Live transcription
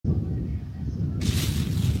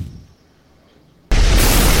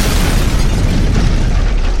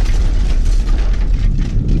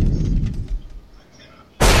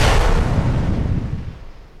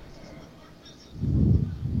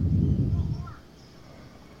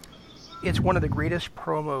It's one of the greatest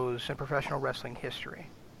promos in professional wrestling history.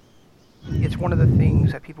 It's one of the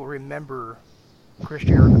things that people remember Chris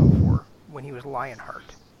Jericho for when he was Lionheart.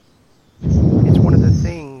 It's one of the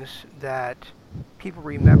things that people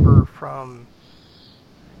remember from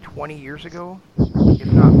 20 years ago, if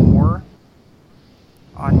not more,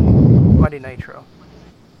 on Monday Nitro.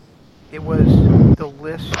 It was the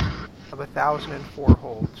list of 1,004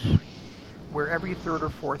 holds, where every third or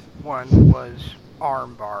fourth one was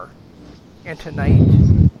armbar. And tonight,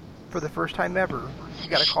 for the first time ever, you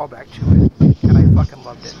got a callback to it, and I fucking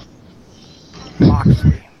loved it.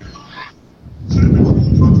 Moxley.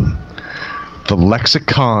 The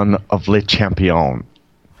lexicon of Le Champion.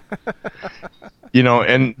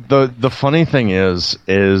 And the funny thing is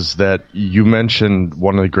that you mentioned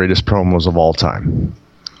one of the greatest promos of all time.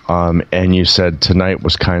 And you said tonight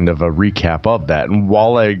was kind of a recap of that. And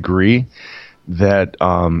while I agree that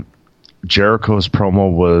Jericho's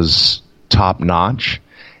promo was top notch,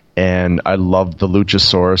 and I loved the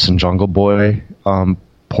Luchasaurus and Jungle Boy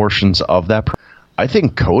portions of that, I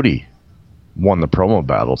think Cody won the promo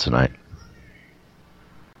battle tonight.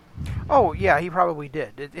 Oh yeah, he probably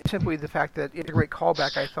did. It's simply the fact that it's a great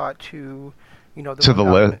callback, I thought, to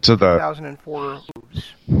the 2004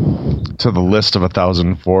 moves. To the list of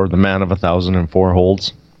 1,004, the man of 1,004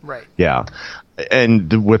 holds. Right. Yeah,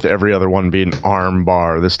 and with every other one being arm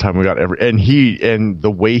bar, this time we got and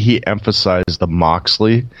the way he emphasized the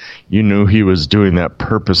Moxley, you knew he was doing that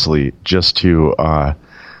purposely just to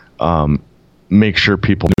make sure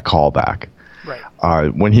people knew the callback.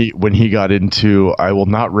 Right. When he got into, I will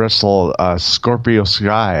not wrestle Scorpio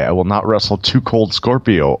Sky, I will not wrestle Too Cold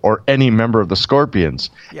Scorpio or any member of the Scorpions,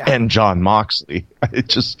 and John Moxley.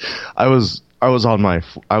 I was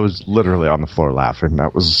literally on the floor laughing.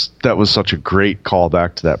 That was such a great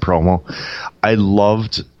callback to that promo. I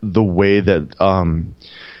loved the way that I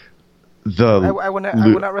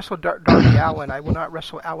will not wrestle Darby Allin. I will not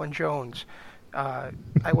wrestle Alan Jones. I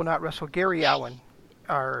will not wrestle Gary Allen.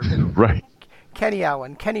 Or right. Kenny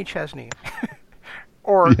Allen, Kenny Chesney,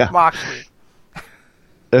 or Moxley.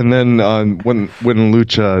 And then when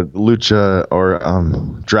Lucha or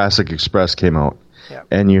Jurassic Express came out,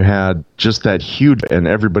 and you had just that huge, and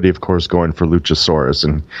everybody of course going for Luchasaurus,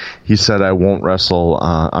 and he said, "I won't wrestle.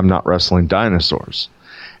 I'm not wrestling dinosaurs,"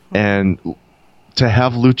 and to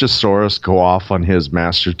have Luchasaurus go off on his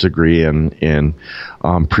master's degree in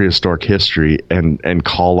prehistoric history and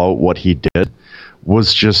call out what he did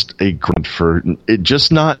was just a grunt for it.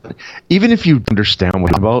 Just not, even if you understand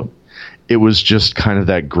what it's about, it was just kind of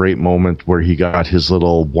that great moment where he got his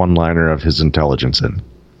little one-liner of his intelligence in.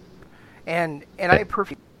 And I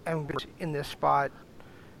perfectly am in this spot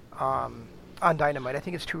on Dynamite. I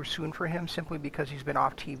think it's too soon for him simply because he's been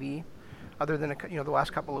off TV, other than the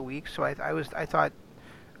last couple of weeks. So I thought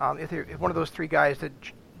if one of those three guys, that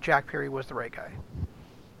Jack Perry was the right guy.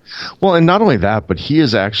 Well, and not only that, but he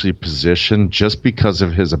is actually positioned, just because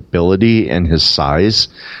of his ability and his size,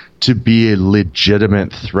 to be a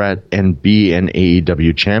legitimate threat and be an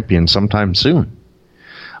AEW champion sometime soon.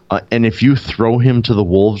 And if you throw him to the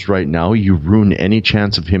Wolves right now, you ruin any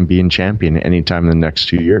chance of him being champion anytime in the next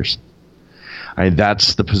 2 years.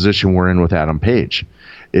 That's the position we're in with Adam Page.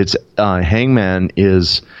 It's Hangman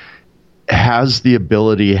has the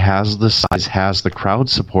ability, has the size, has the crowd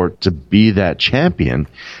support to be that champion,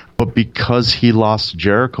 but because he lost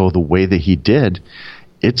Jericho the way that he did,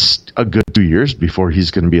 it's a good 2 years before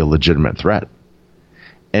he's going to be a legitimate threat.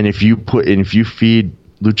 And if you feed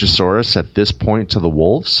Luchasaurus at this point to the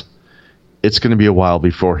Wolves, it's going to be a while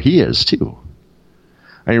before he is too.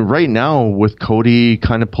 I mean, right now with Cody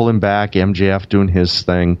kind of pulling back, MJF doing his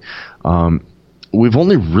thing, we've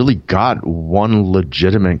only really got one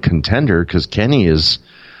legitimate contender, because Kenny and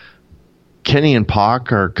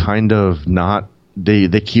Pac are kind of not.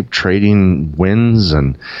 They keep trading wins,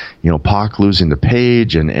 and Pac losing to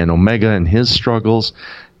Page and Omega and his struggles.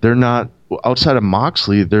 They're not, outside of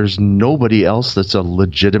Moxley, there's nobody else that's a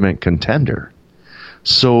legitimate contender.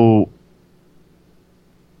 So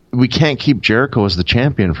we can't keep Jericho as the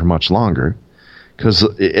champion for much longer. Because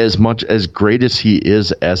as great as he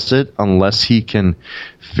is as it, unless he can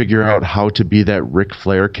figure out how to be that Ric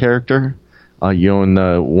Flair character,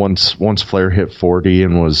 once Flair hit 40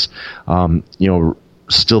 and was,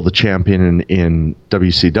 still the champion in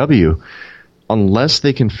WCW, unless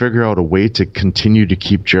they can figure out a way to continue to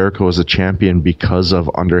keep Jericho as a champion because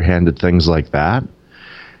of underhanded things like that,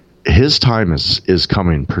 his time is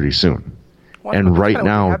coming pretty soon. Well, and right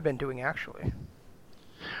now, we have been doing actually.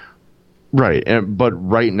 Right, but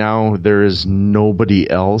right now there is nobody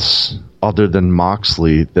else other than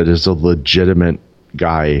Moxley that is a legitimate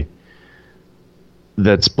guy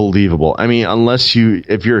that's believable. I mean,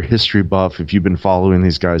 if you're a history buff, if you've been following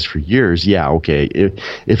these guys for years, yeah, okay.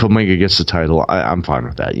 If Omega gets the title, I'm fine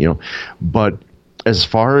with that, But as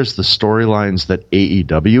far as the storylines that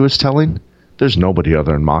AEW is telling, there's nobody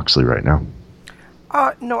other than Moxley right now.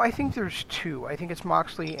 No, I think there's two. I think it's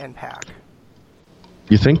Moxley and Pac.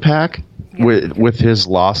 You think Pac? Yeah. With his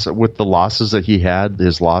loss, with the losses that he had,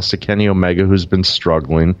 his loss to Kenny Omega, who's been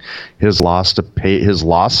struggling, his losses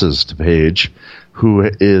to Page, who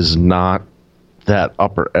is not that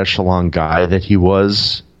upper echelon guy that he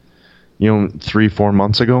was, 3-4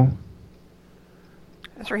 months ago.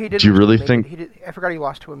 That's right. He did. Do you really Omega. think? I forgot he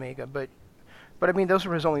lost to Omega, but I mean, those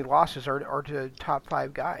are his only losses are to top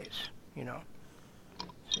 5 guys.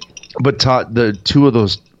 But the two of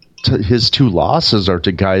those. His 2 losses are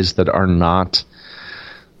to guys that are not.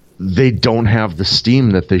 They don't have the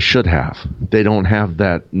steam that they should have. They don't have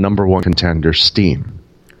that number 1 contender steam.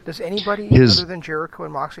 Does anybody other than Jericho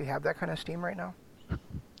and Moxley have that kind of steam right now?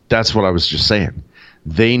 That's what I was just saying.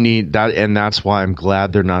 They need that, and that's why I'm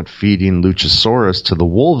glad they're not feeding Luchasaurus to the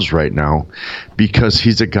wolves right now, because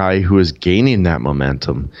he's a guy who is gaining that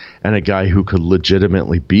momentum and a guy who could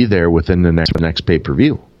legitimately be there within the next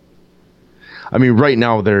pay-per-view. I mean, right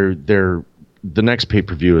now, the next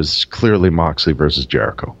pay-per-view is clearly Moxley versus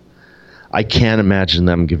Jericho. I can't imagine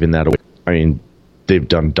them giving that away. I mean, they've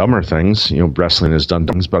done dumber things. Wrestling has done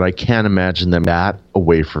things, but I can't imagine them that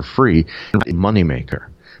away for free. Moneymaker.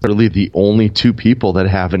 Really the only 2 people that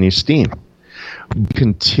have any steam.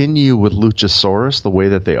 Continue with Luchasaurus the way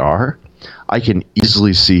that they are, I can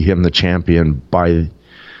easily see him the champion by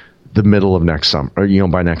the middle of next summer, or,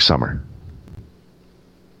 by next summer.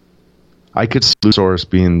 I could see Luchasaurus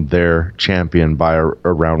being their champion by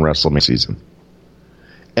around WrestleMania season.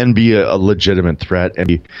 And be a legitimate threat and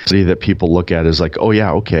be somebody that people look at as like, oh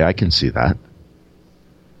yeah, okay, I can see that.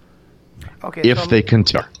 Okay. If they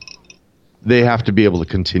continue. They have to be able to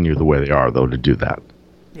continue the way they are, though, to do that.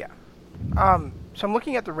 Yeah. So I'm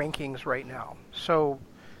looking at the rankings right now. So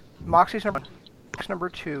Moxley's number 1, Pac number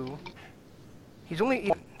 2. He's only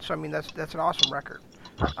 8, so I mean that's an awesome record.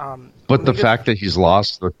 But the fact that he's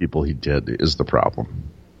lost the people he did is the problem.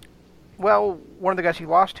 Well, one of the guys he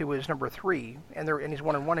lost to is number 3, and he's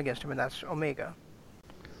 1-1 against him, and that's Omega.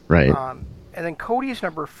 Right. And then Cody's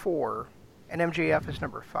number 4, and MJF is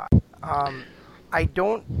number 5. I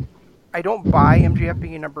don't buy MJF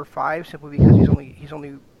being number 5 simply because he's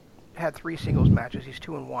only had 3 singles matches. He's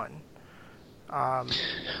 2-1.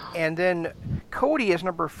 And then Cody is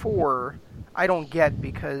number 4. I don't get,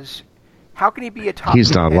 because how can he be a top?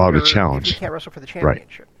 He's not allowed to challenge. If he can't wrestle for the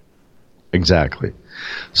championship. Right. Exactly.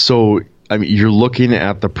 So I mean, you're looking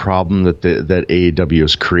at the problem that AEW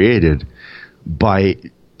has created by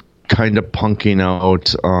kind of punking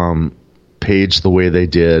out Page the way they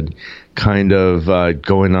did, kind of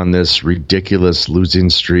going on this ridiculous losing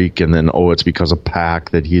streak, and then, it's because of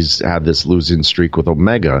Pac that he's had this losing streak with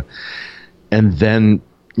Omega. And then,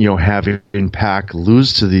 having Pac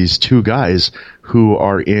lose to these 2 guys who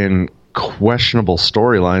are in questionable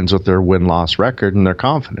storylines with their win-loss record and their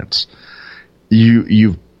confidence.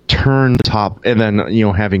 You've turned the top, and then,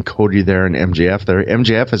 having Cody there and MJF there.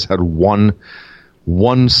 MJF has had one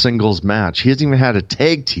singles match. He hasn't even had a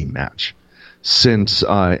tag team match since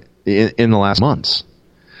in the last months.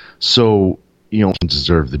 So,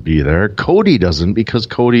 deserve to be there. Cody doesn't, because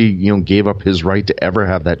Cody, gave up his right to ever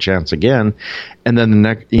have that chance again. And then the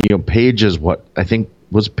next, Page is what I think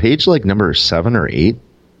was Page like number 7 or 8.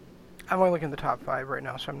 I'm only looking at the top 5 right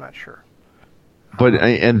now, so I'm not sure. But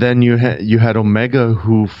and then you had Omega,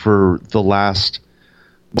 who for the last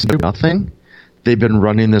nothing. They've been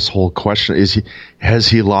running this whole question: has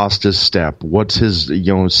he lost his step? What's his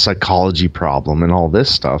psychology problem and all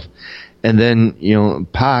this stuff? And then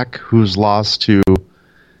Pac, who's lost to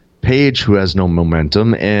Page, who has no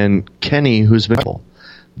momentum, and Kenny, who's been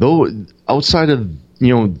though outside of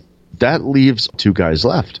that leaves 2 guys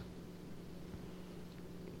left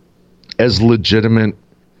as legitimate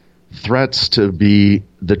threats to be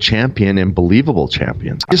the champion and believable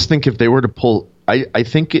champions. I just think if they were to pull, I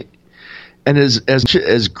think it. And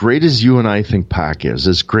as great as you and I think Pac is,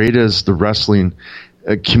 as great as the wrestling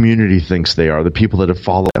community thinks they are, the people that have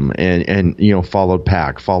followed them and followed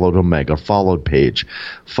Pac, followed Omega, followed Page,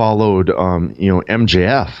 followed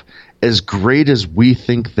MJF, as great as we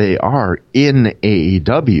think they are in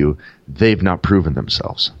AEW, they've not proven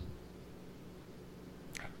themselves.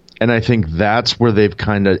 And I think that's where they've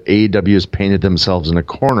kind of, AEW has painted themselves in a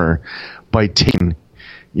corner by taking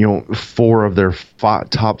 4 of their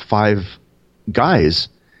top 5 guys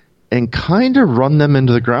and kind of run them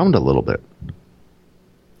into the ground a little bit.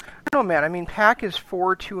 No, man. I mean, Pac is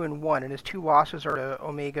 4-2-1, and his 2 losses are to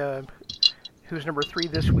Omega, who's number 3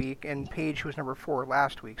 this week, and Page, who was number 4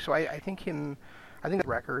 last week. So I think the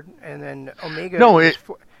record, and then Omega. No,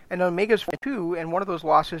 and Omega's 4-2, and one of those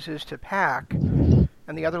losses is to Pac,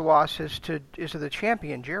 and the other loss is to the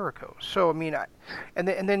champion Jericho. So I mean, and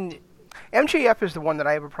then MJF is the one that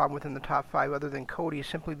I have a problem with in the top 5, other than Cody,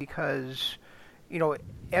 simply because,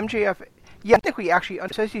 MJF. Yeah, I think we actually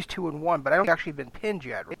says he's 2-1, but I don't think he's actually been pinned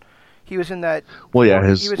yet. Right? He was in that. Well, yeah,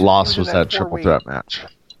 his loss was that triple threat match.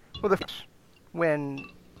 Well,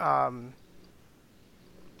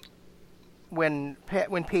 when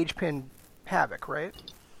Page pinned Havoc, right?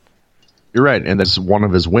 You're right, and that's one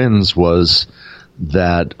of his wins was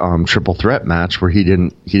that triple threat match where he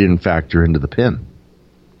didn't factor into the pin.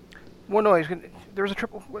 Well, no, there was a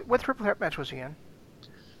triple. What triple threat match was he in?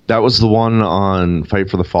 That was the one on Fight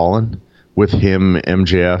for the Fallen with him,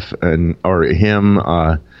 MJF, or him.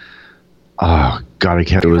 Oh God, I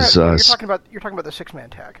can't. It was. You're talking about the 6-man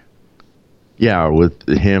tag. Yeah, with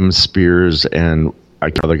him, Spears, and I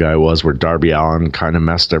can't remember the guy was where Darby Allin kind of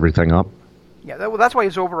messed everything up. Yeah, that's why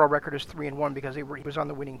his overall record is 3-1, because he was on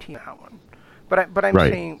the winning team on that one. But I'm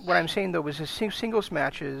right. saying what I'm saying though was his singles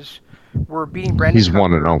matches were beating Brandon. He's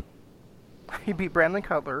Cutler. 1-0. He beat Brandon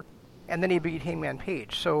Cutler, and then he beat Hangman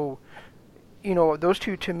Page. So, those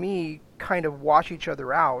two to me kind of wash each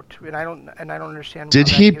other out, and I don't understand. Did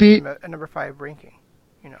he beat a number 5 ranking?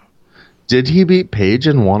 Did he beat Page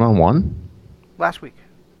in 1-on-1 last week?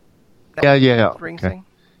 Yeah. Ring okay. thing.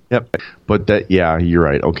 Yep, but you're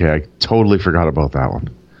right. Okay, I totally forgot about that one.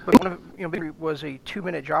 But one of was a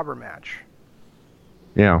 2-minute jobber match.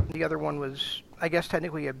 Yeah. The other one was, I guess,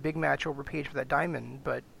 technically a big match over Page for that diamond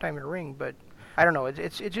ring. But I don't know.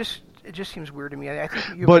 It just seems weird to me. I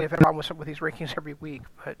think you may have had a problem with these rankings every week,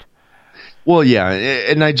 but. Well, yeah,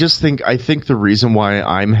 and I think the reason why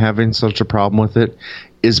I'm having such a problem with it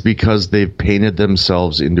is because they've painted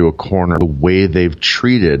themselves into a corner the way they've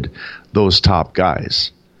treated those top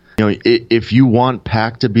guys. If you want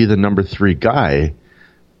Pac to be the number 3 guy,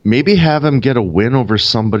 maybe have him get a win over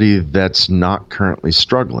somebody that's not currently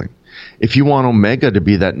struggling. If you want Omega to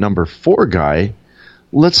be that number 4 guy,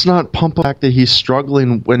 let's not pump the fact that he's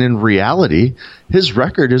struggling when in reality his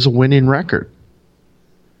record is a winning record.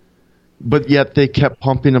 But yet they kept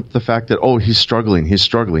pumping up the fact that, he's struggling.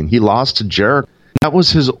 He lost to Jericho. That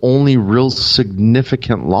was his only real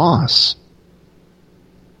significant loss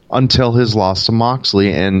until his loss to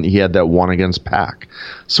Moxley, and he had that one against Pac.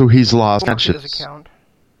 So he's lost matches. Doesn't count.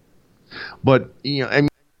 But even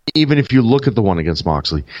if you look at the one against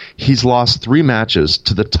Moxley, he's lost 3 matches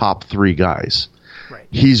to the top 3 guys. Right.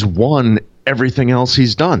 He's won everything else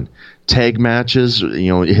he's done. Tag matches,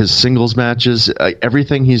 his singles matches,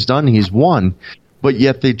 everything he's done, he's won. But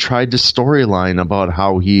yet they tried to storyline about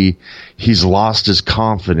how he's lost his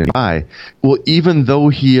confidence. Well, even though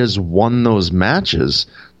he has won those matches,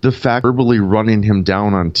 the fact verbally running him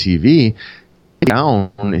down on TV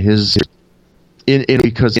down his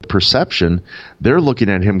because of perception, they're looking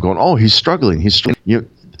at him going, he's struggling. He's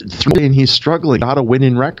struggling. Got a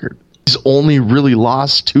winning record. He's only really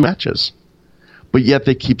lost 2 matches. But yet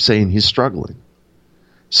they keep saying he's struggling.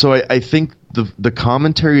 So I think the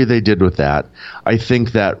commentary they did with that, I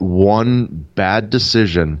think that one bad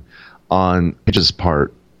decision on Page's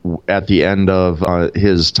part at the end of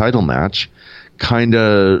his title match kind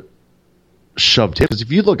of shoved him. Because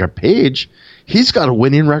if you look at Page, he's got a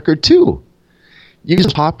winning record too.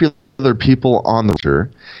 He's popular people on the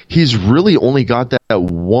roster. He's really only got that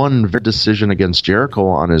one decision against Jericho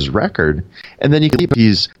on his record. And then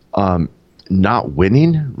he's not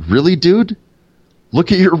winning? Really, dude?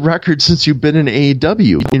 Look at your record since you've been in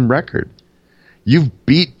AEW. In record, you've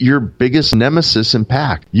beat your biggest nemesis in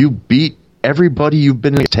Pac. You beat everybody you've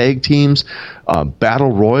been in tag teams,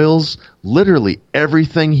 battle royals, literally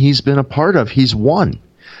everything he's been a part of, he's won.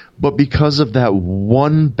 But because of that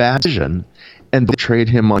one bad decision, and they trade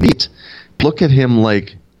him on it, look at him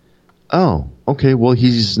like, okay, well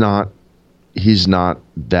he's not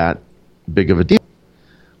that big of a deal.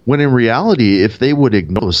 When in reality, if they would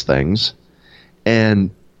ignore those things and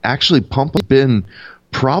actually Pump has been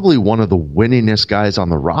probably one of the winningest guys on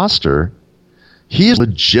the roster, he is a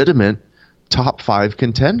legitimate top 5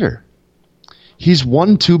 contender. He's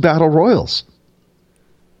won 2 battle royals.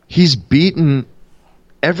 He's beaten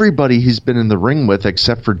everybody he's been in the ring with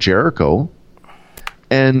except for Jericho.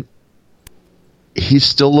 And he's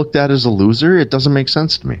still looked at as a loser? It doesn't make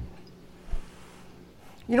sense to me.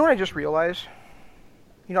 You know what I just realized?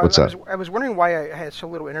 What's that? I was wondering why I had so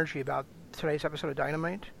little energy about today's episode of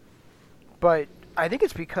Dynamite. But I think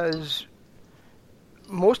it's because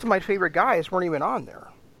most of my favorite guys weren't even on there.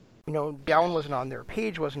 Allen wasn't on there,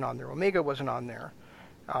 Page wasn't on there, Omega wasn't on there,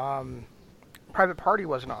 Private Party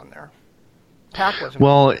wasn't on there, Pac wasn't.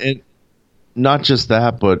 Well, not just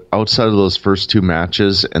that, but outside of those first two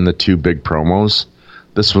matches and the two big promos,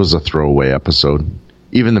 this was a throwaway episode.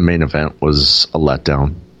 Even the main event was a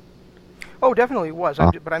letdown. Oh, definitely was.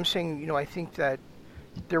 But I'm saying, I think that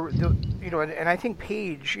and I think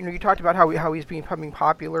Page, you talked about how he's becoming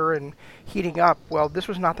popular and heating up. Well, this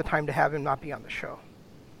was not the time to have him not be on the show.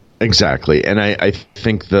 Exactly, and I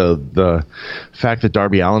think the fact that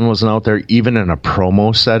Darby Allin wasn't out there, even in a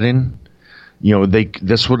promo setting,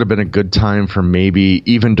 this would have been a good time for maybe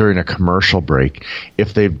even during a commercial break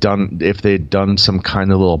if they'd done some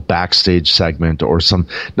kind of little backstage segment or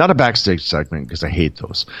not a backstage segment because I hate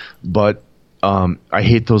those, but I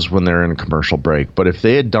hate those when they're in a commercial break. But if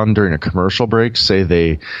they had done during a commercial break, say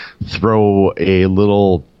they throw a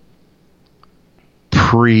little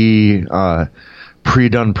pre-done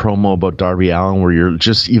promo about Darby Allin where you're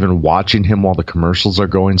just even watching him while the commercials are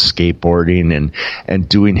going, skateboarding and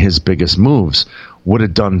doing his biggest moves, would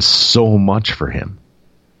have done so much for him.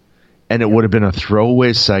 And it would have been a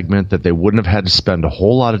throwaway segment that they wouldn't have had to spend a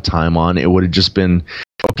whole lot of time on. It would have just been,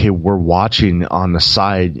 okay, we're watching on the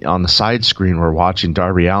side screen, we're watching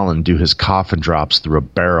Darby Allin do his coffin drops through a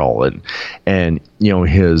barrel and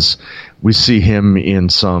we see him in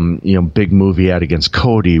some, big movie ad against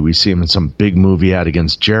Cody. We see him in some big movie ad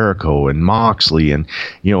against Jericho and Moxley. And,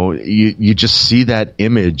 you just see that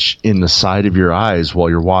image in the side of your eyes while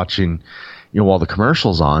you're watching, while the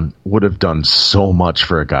commercial's on. Would have done so much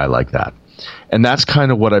for a guy like that. And that's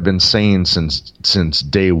kind of what I've been saying since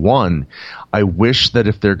day one. I wish that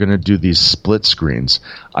if they're going to do these split screens,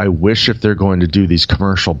 I wish if they're going to do these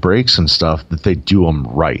commercial breaks and stuff, that they do them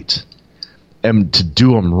right. And to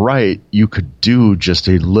do them right, you could do just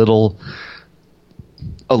a little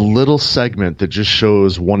segment that just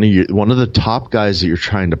shows one of the top guys that you're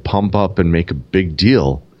trying to pump up and make a big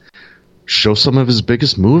deal. Show some of his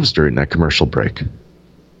biggest moves during that commercial break.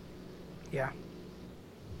 Yeah.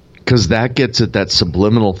 Because that gets at that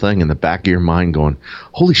subliminal thing in the back of your mind going,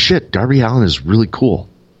 holy shit, Darby Allin is really cool.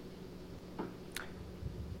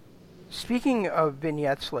 Speaking of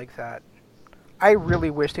vignettes like that, I really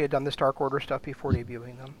wish they had done this Dark Order stuff before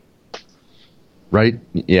debuting them. Right?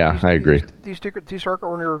 Yeah, I agree. These Dark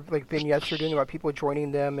Order vignettes they're doing about people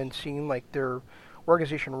joining them and seeing their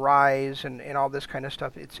organization rise and all this kind of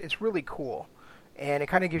stuff. It's really cool, and it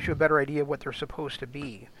kind of gives you a better idea of what they're supposed to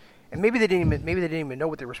be. And maybe they didn't even know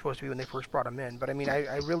what they were supposed to be when they first brought them in. But I mean,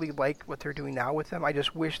 I really like what they're doing now with them. I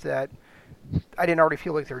just wish that I didn't already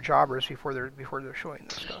feel like they're jobbers before they're showing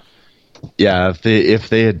this stuff. Yeah, if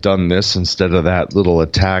they had done this instead of that little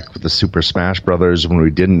attack with the Super Smash Brothers when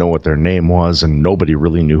we didn't know what their name was and nobody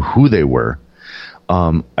really knew who they were,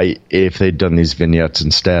 if they'd done these vignettes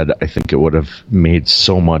instead, I think it would have made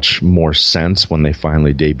so much more sense when they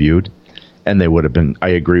finally debuted, and they would have been. I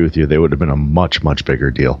agree with you. They would have been a much, much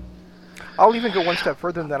bigger deal. I'll even go one step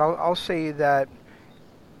further than that. I'll say that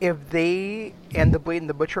if they and the Blade and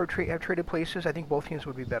the Butcher have traded places, I think both teams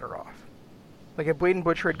would be better off. Like if Blade and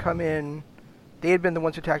Butcher had come in, they had been the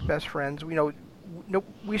ones who attacked Best Friends. We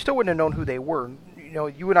still wouldn't have known who they were.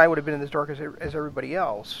 You and I would have been in as dark as everybody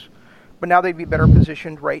else. But now they'd be better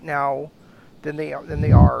positioned right now than they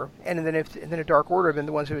are. And then if a Dark Order had been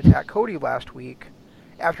the ones who attacked Cody last week,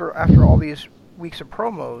 after all these weeks of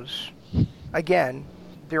promos, again,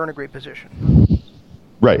 they're in a great position.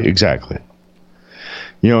 Right, exactly.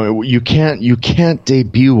 You can't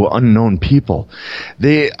debut unknown people.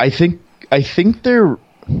 I think they're.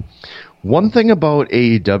 One thing about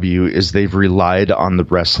AEW is they've relied on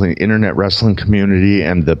the internet wrestling community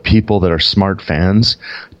and the people that are smart fans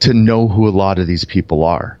to know who a lot of these people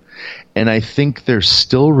are. And I think they're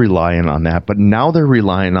still relying on that, but now they're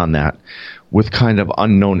relying on that with kind of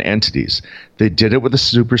unknown entities. They did it with the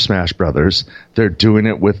Super Smash Brothers. They're doing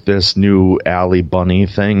it with this new Ali Bunny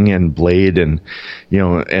thing and Blade and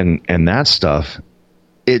and that stuff.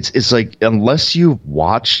 It's like, unless you've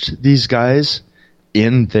watched these guys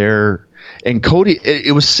in their, and Cody,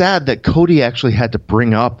 it was sad that Cody actually had to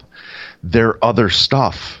bring up their other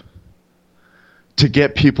stuff to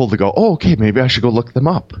get people to go, oh, okay, maybe I should go look them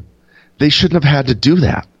up. They shouldn't have had to do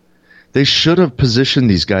that. They should have positioned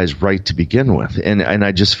these guys right to begin with, and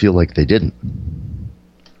I just feel like they didn't.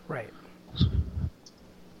 Right.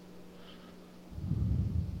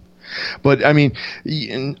 But I mean,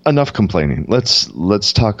 enough complaining.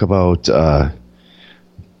 Let's talk about the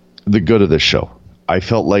good of this show. I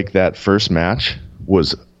felt like that first match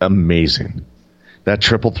was amazing. That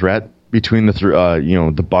triple threat between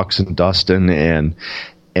the Bucks and Dustin and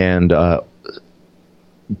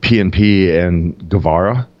PNP and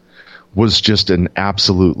Guevara was just an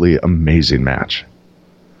absolutely amazing match.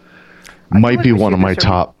 I feel Might like be we one see of my this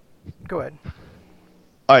top. Go ahead.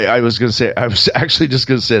 I was going to say, I was actually just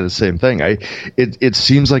going to say the same thing. It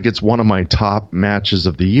seems like it's one of my top matches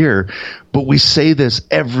of the year, but we say this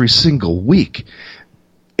every single week.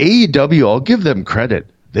 AEW, I'll give them credit.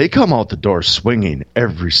 They come out the door swinging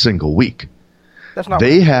every single week. That's not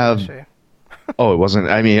they what have. Say. Oh, it wasn't.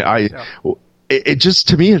 I mean, No. it just,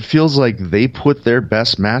 to me, it feels like they put their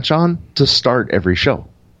best match on to start every show.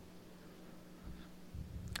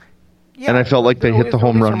 Yeah, and I felt like they hit the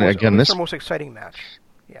home run again. This is their most exciting match.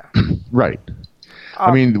 Yeah. Right.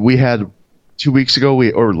 I mean, we had 2 weeks ago,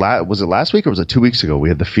 was it last week or was it 2 weeks ago? We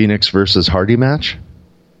had the Phoenix versus Hardy match.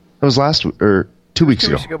 That was last or 2 weeks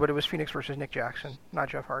ago. 2 weeks ago, but it was Phoenix versus Nick Jackson, not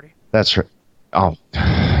Jeff Hardy. That's right. Oh,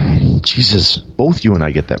 Jesus! Both you and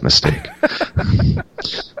I get that mistake.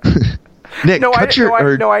 Nick,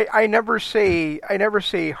 I never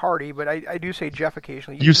say Hardy, but I do say Jeff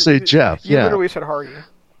occasionally. You say Jeff. You yeah. literally said Hardy.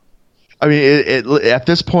 I mean, at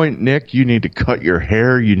this point, Nick, you need to cut your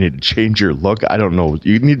hair. You need to change your look. I don't know.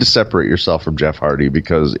 You need to separate yourself from Jeff Hardy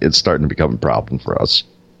because it's starting to become a problem for us.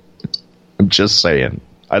 I'm just saying.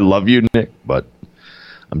 I love you, Nick, but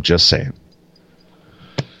I'm just saying.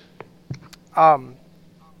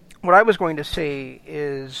 What I was going to say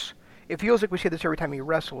is, it feels like we say this every time he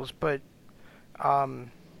wrestles, but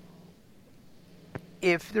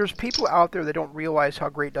if there's people out there that don't realize how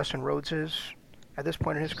great Dustin Rhodes is at this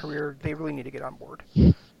point in his career, they really need to get on board.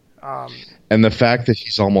 And the fact that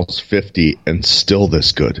he's almost 50 and still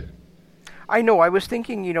this good. I know. I was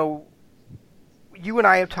thinking, you and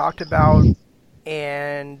I have talked about,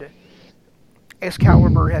 and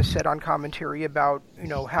Excalibur has said on commentary about,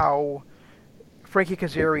 how Frankie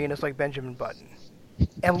Kazarian is like Benjamin Button.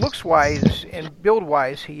 And looks-wise and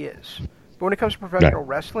build-wise, he is. But when it comes to professional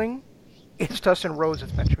wrestling, it's Dustin Rhodes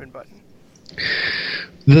that's Benjamin Button.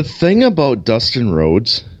 The thing about Dustin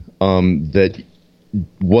Rhodes that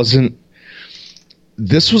wasn't...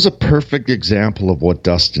 This was a perfect example of what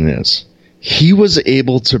Dustin is. He was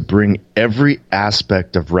able to bring every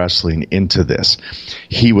aspect of wrestling into this.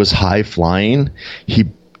 He was high-flying. He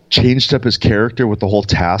changed up his character with the whole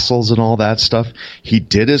tassels and all that stuff. He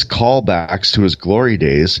did his callbacks to his glory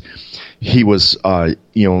days. He was,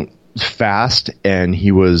 fast, and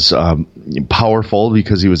he was powerful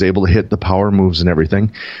because he was able to hit the power moves and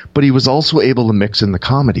everything. But he was also able to mix in the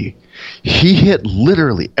comedy. He hit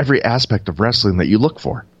literally every aspect of wrestling that you look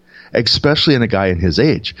for, especially in a guy in his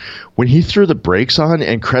age. When he threw the brakes on,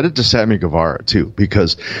 and credit to Sammy Guevara too,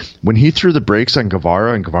 because when he threw the brakes on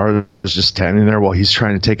Guevara and Guevara was just standing there while he's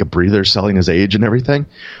trying to take a breather, selling his age and everything,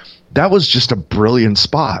 that was just a brilliant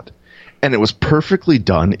spot. And it was perfectly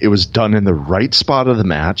done. It was done in the right spot of the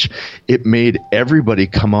match. It made everybody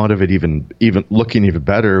come out of it even looking even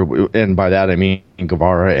better. And by that I mean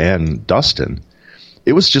Guevara and Dustin.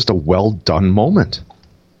 It was just a well done moment.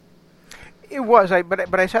 It was,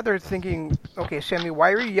 but I sat there thinking, okay, Sammy,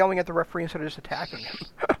 why are you yelling at the referee instead of just attacking him?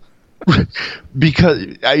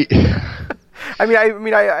 Because I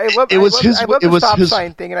love the stop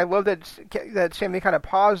sign thing, and I love that Sammy kind of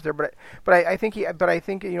paused there. But I think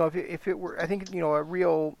if it were, a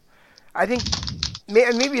real,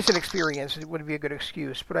 maybe it's an experience. It would be a good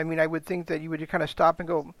excuse. But I would think that you would kind of stop and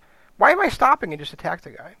go, why am I stopping, and just attack the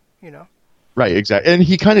guy? Right, exactly. And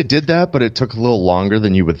he kind of did that, but it took a little longer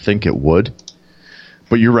than you would think it would.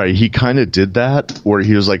 But you're right. He kind of did that where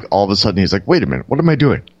he was like, all of a sudden, he's like, wait a minute, what am I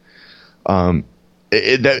doing? To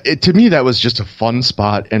me, that was just a fun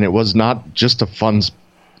spot. And it was not just a fun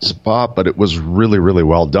spot, but it was really, really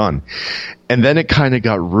well done. And then it kind of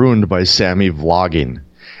got ruined by Sammy vlogging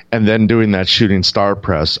and then doing that shooting star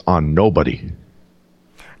press on nobody.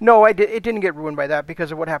 No, it didn't get ruined by that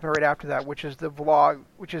because of what happened right after that, which is the vlog,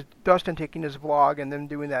 which is Dustin taking his vlog and then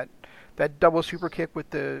doing that double super kick with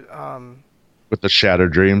the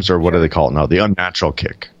Shattered Dreams, or what do they call it now? The unnatural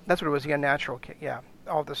kick. That's what it was, the unnatural kick. Yeah,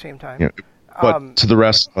 all at the same time. Yeah. But to the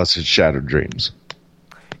rest of us, it's Shattered Dreams.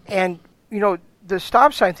 And the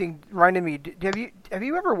stop sign thing reminded me. Have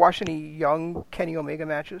you ever watched any young Kenny Omega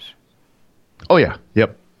matches? Oh yeah,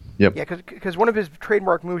 yep. Yeah, because one of his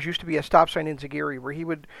trademark moves used to be a stop sign enziguri, where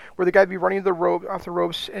the guy would be running off the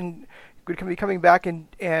ropes and would be coming back,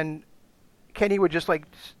 and Kenny would just like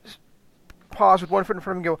pause with one foot in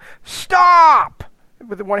front of him and go, "Stop!"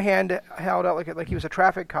 with the one hand held out like he was a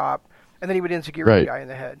traffic cop, and then he would enziguri the guy in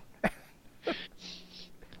the head.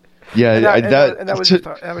 Yeah, that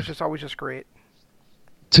was just always just great.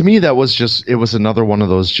 To me, it was another one of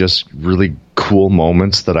those just really cool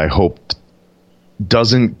moments that I hoped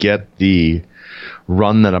doesn't get the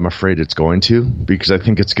run that I'm afraid it's going to, because I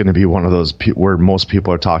think it's going to be one of those where most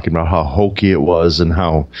people are talking about how hokey it was and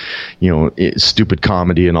how, stupid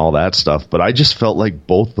comedy and all that stuff. But I just felt like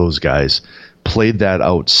both those guys played that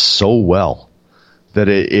out so well that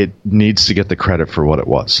it needs to get the credit for what it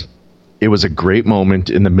was. It was a great moment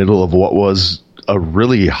in the middle of what was a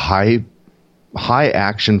really high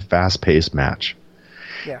action, fast paced match.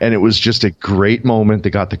 Yeah. And it was just a great moment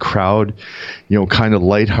that got the crowd, kind of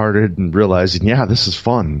lighthearted and realizing, yeah, this is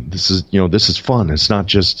fun. This is fun. It's not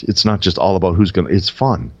just all about it's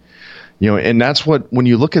fun. And that's when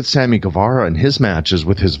you look at Sammy Guevara and his matches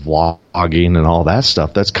with his vlogging and all that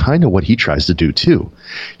stuff, that's kind of what he tries to do too.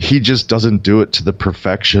 He just doesn't do it to the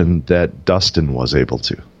perfection that Dustin was able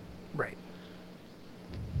to. Right.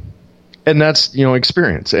 And that's,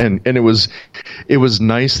 experience. And it was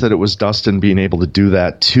nice that it was Dustin being able to do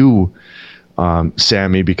that to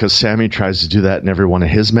Sammy, because Sammy tries to do that in every one of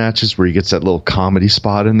his matches where he gets that little comedy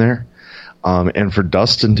spot in there. And for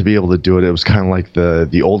Dustin to be able to do it, it was kind of like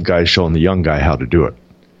the old guy showing the young guy how to do it.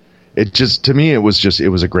 It just, to me, it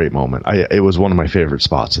was a great moment. It was one of my favorite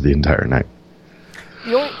spots of the entire night.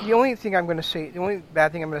 The only thing I'm going to say, the only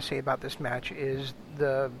bad thing I'm going to say about this match is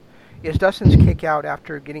Dustin's kick out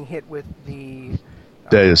after getting hit with the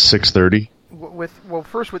 630.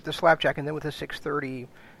 First with the slapjack and then with the 630,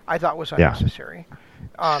 I thought was unnecessary.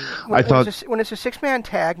 Yeah. When it's a 6-man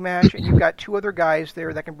tag match and you've got two other guys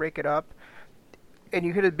there that can break it up, and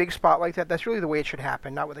you hit a big spot like that, that's really the way it should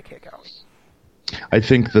happen, not with a kick out. I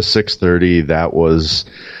think the 630,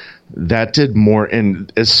 that did more. And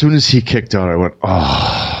as soon as he kicked out, I went,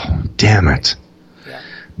 oh, damn it. Yeah.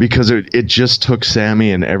 Because it just took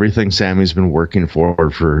Sammy and everything Sammy's been working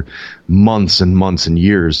for months and months and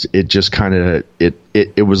years. It just kind of,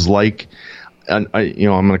 it was like, and I'm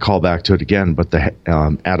going to call back to it again, but the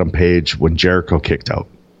Adam Page, when Jericho kicked out,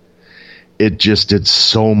 it just did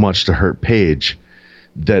so much to hurt Page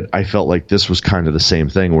that I felt like this was kind of the same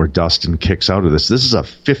thing where Dustin kicks out of this. This is a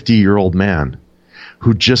 50-year-old man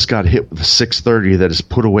who just got hit with a 630 that has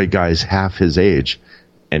put away guys half his age,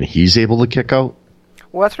 and he's able to kick out.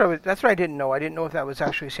 Well, that's what I didn't know. I didn't know if that was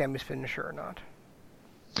actually Sammy's finisher or not.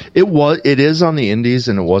 It is on the Indies,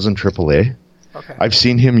 and it was in AAA. Okay. I've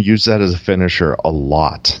seen him use that as a finisher a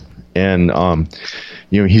lot. And,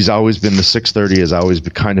 he's always been, the 630 has always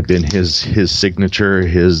kind of been his signature,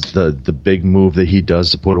 the big move that he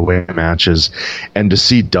does to put away matches. And to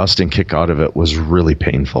see Dustin kick out of it was really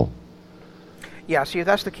painful. Yeah, see, if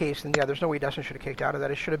that's the case, then there's no way Dustin should have kicked out of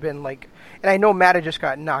that. It should have been like, and I know Matt had just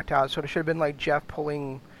got knocked out, so it should have been like Jeff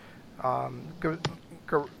pulling Guevara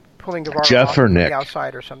Jeff off or the Nick?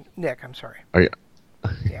 outside or something. Nick, I'm sorry. Oh, yeah.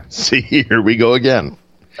 Yeah. See, here we go again.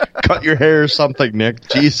 Cut your hair or something, Nick.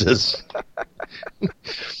 Jesus. Well,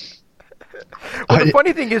 the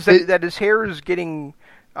funny thing is that his hair is getting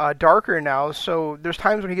darker now, so there's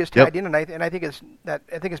times when he gets tagged in, and I think it's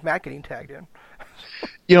Matt getting tagged in.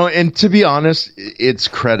 And to be honest, it's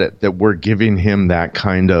credit that we're giving him that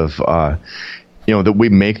kind of, that we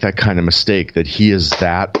make that kind of mistake, that he's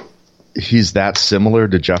that similar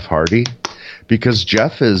to Jeff Hardy, because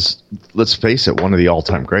Jeff is, let's face it, one of the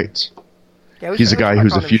all-time greats. Yeah, he's a guy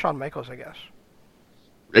who's a few. Shawn Michaels, I guess.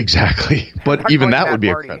 Exactly, but even that would be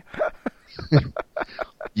a credit.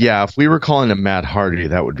 Yeah, if we were calling him Matt Hardy,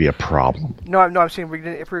 that would be a problem. No, I'm saying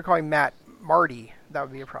if we were calling Matt Marty, that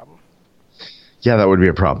would be a problem. Yeah, that would be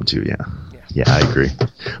a problem too. Yeah, I agree.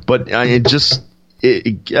 But give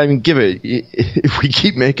it. If we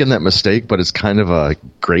keep making that mistake, but it's kind of a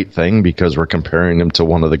great thing because we're comparing him to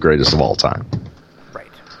one of the greatest of all time.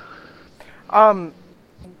 Right.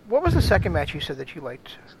 What was the second match you said that you liked?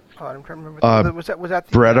 I'm trying to remember. Was that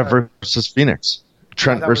the Beretta versus Phoenix?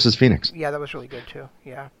 Trent versus Phoenix. Yeah, that was really good too.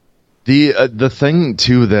 Yeah. The thing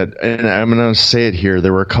too that, and I'm going to say it here,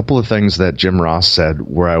 there were a couple of things that Jim Ross said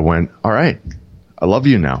where I went, all right, I love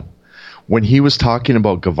you now. When he was talking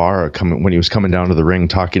about Guevara when he was coming down to the ring,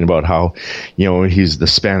 talking about how, he's the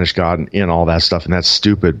Spanish god and all that stuff, and that's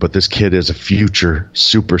stupid, but this kid is a future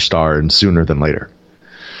superstar and sooner than later.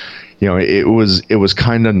 It was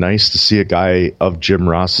kind of nice to see a guy of Jim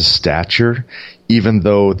Ross's stature, even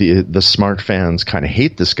though the smart fans kind of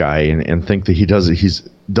hate this guy and think that he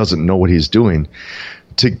doesn't know what he's doing.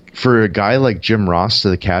 For a guy like Jim Ross, to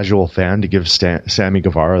the casual fan, to give Sammy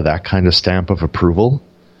Guevara that kind of stamp of approval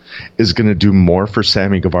is going to do more for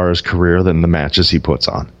Sammy Guevara's career than the matches he puts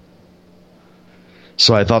on.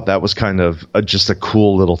 So I thought that was kind of just a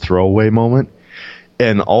cool little throwaway moment.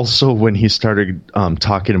 And also when he started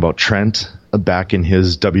talking about Trent back in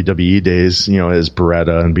his WWE days, as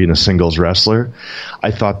Beretta and being a singles wrestler,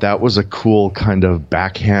 I thought that was a cool kind of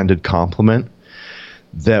backhanded compliment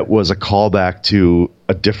that was a callback to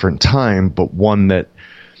a different time, but one that,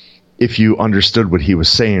 if you understood what he was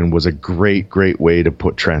saying, was a great, great way to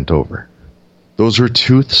put Trent over. Those were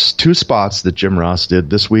two spots that Jim Ross did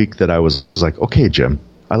this week that I was like, okay, Jim,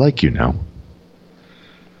 I like you now.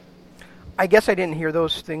 I guess I didn't hear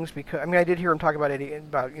those things because I did hear him talk about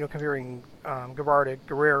comparing Guevara to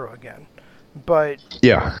Guerrero again, but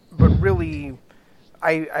really,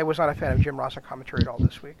 I was not a fan of Jim Ross on commentary at all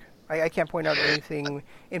this week. I can't point out anything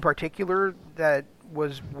in particular that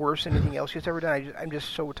was worse than anything else he's ever done. I'm just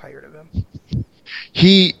so tired of him.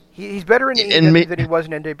 He's better in AEW than he was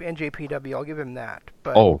in NJPW. I'll give him that.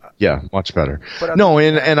 But, much better. No,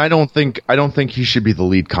 and I don't think he should be the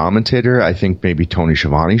lead commentator. I think maybe Tony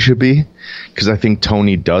Schiavone should be, because I think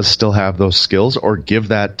Tony does still have those skills. Or give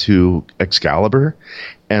that to Excalibur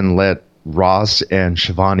and let Ross and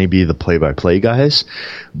Schiavone be the play-by-play guys.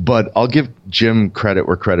 But I'll give Jim credit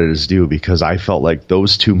where credit is due, because I felt like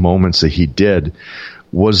those two moments that he did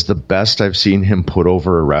was the best I've seen him put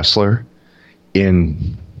over a wrestler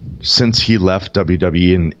since he left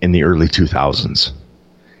WWE in the early 2000s.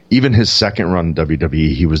 Even his second run in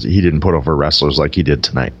WWE, he didn't put over wrestlers like he did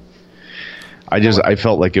tonight. I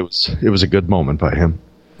felt like it was a good moment by him.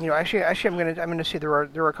 Actually, I'm gonna say there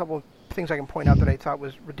are a couple of things I can point out that I thought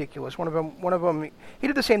was ridiculous. One of them, he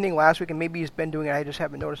did the same thing last week, and maybe he's been doing it. I just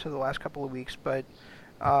haven't noticed in the last couple of weeks. But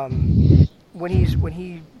when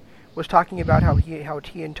he was talking about how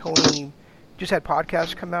he and Tony just had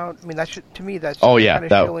podcasts come out, to me that's kind of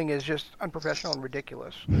shilling is just unprofessional and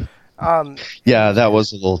ridiculous. That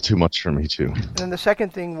was a little too much for me too. And then the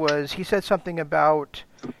second thing was he said something about,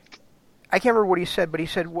 I can't remember what he said, but he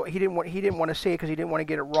said he didn't want to say it because he didn't want to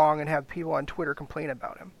get it wrong and have people on Twitter complain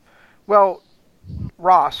about him. Well,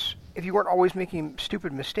 Ross, if you weren't always making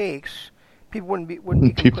stupid mistakes, people wouldn't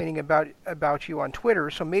be complaining about you on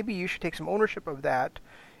Twitter. So maybe you should take some ownership of that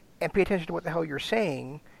and pay attention to what the hell you're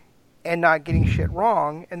saying and not getting shit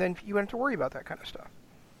wrong, and then you wouldn't have to worry about that kind of stuff.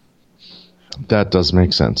 That does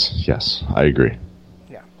make sense. Yes, I agree.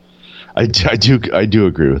 Yeah, I do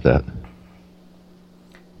agree with that.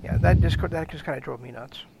 Yeah, that just kind of drove me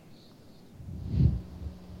nuts.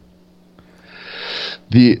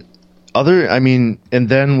 The other, and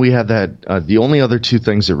then we had that. The only other two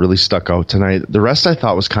things that really stuck out tonight. The rest I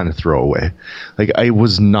thought was kind of throwaway. Like, I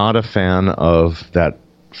was not a fan of that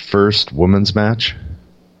first women's match,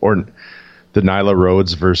 or the Nyla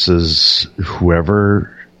Rhodes versus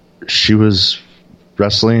whoever she was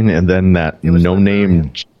wrestling, and then that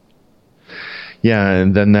no-name. Yeah,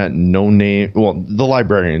 and then that no-name. Well, the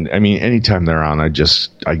Librarian. Anytime they're on, I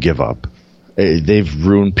give up. They've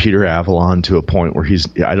ruined Peter Avalon to a point where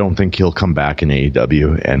I don't think he'll come back in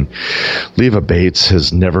AEW. And Leva Bates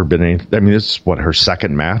has never been this is her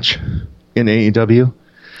second match in AEW.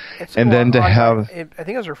 I think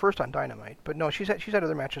it was her first on Dynamite, but no, she's had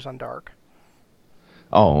other matches on Dark.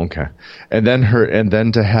 Oh, okay. And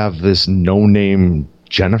then to have this no-name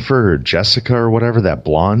Jennifer or Jessica or whatever, that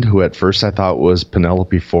blonde who at first I thought was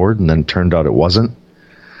Penelope Ford and then turned out it wasn't.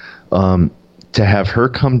 To have her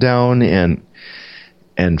come down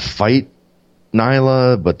and fight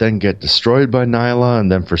Nyla, but then get destroyed by Nyla,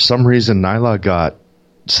 and then for some reason Nyla got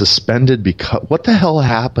suspended because what the hell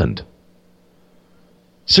happened?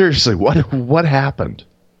 Seriously, what happened?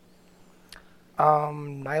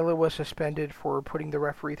 Nyla was suspended for putting the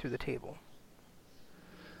referee through the table.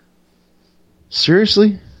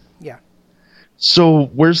 Seriously? Yeah. So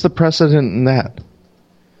where's the precedent in that?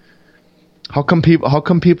 How come people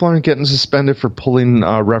aren't getting suspended for pulling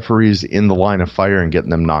referees in the line of fire and getting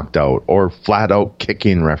them knocked out, or flat out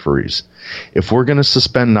kicking referees? If we're going to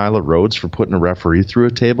suspend Nyla Rhodes for putting a referee through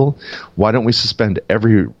a table, why don't we suspend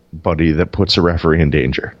everybody that puts a referee in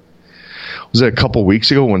danger? Was it a couple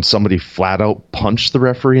weeks ago when somebody flat out punched the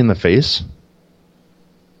referee in the face?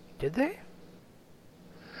 Did they?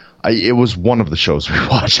 It was one of the shows we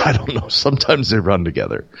watched. I don't know. Sometimes they run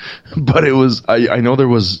together, but it was. I know there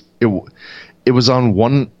was. It was on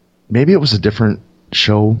one. Maybe it was a different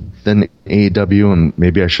show than AEW, and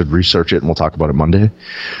maybe I should research it and we'll talk about it Monday.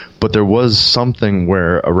 But there was something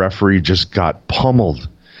where a referee just got pummeled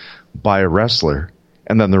by a wrestler,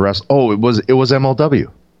 and then the rest. Oh, it was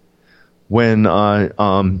MLW when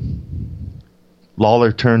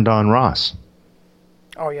Lawler turned on Ross.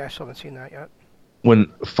 Oh yeah, I still haven't seen that yet.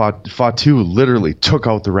 When Fatu literally took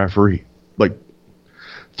out the referee, like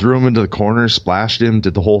threw him into the corner, splashed him,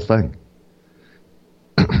 did the whole thing.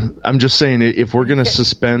 I'm just saying, if we're going to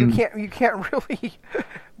suspend, you can't really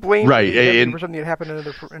blame for something that happened in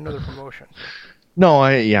another promotion. No,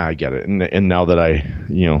 I get it, and now that I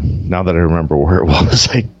remember where it was,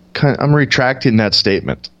 I'm retracting that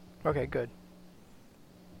statement. Okay, good.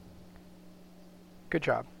 Good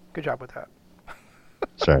job. Good job with that.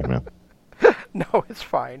 Sorry, man. No, it's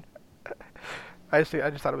fine. I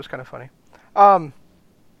just thought it was kind of funny.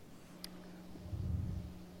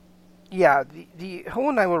 Yeah, the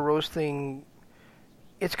whole Nyla Rose thing,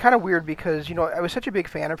 it's kind of weird because, I was such a big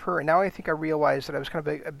fan of her, and now I think I realize that I was kind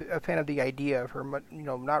of a fan of the idea of her, but,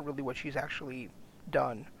 not really what she's actually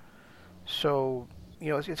done. So,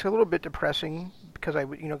 it's a little bit depressing because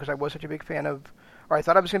because I was such a big fan of, or I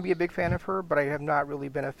thought I was going to be a big fan of her, but I have not really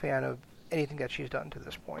been a fan of anything that she's done to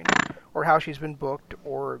this point, or how she's been booked,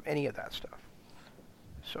 or any of that stuff.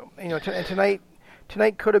 So, and tonight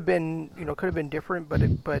could have been different, but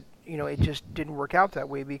it just didn't work out that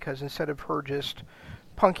way because instead of her just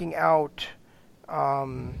punking out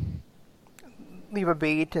Leva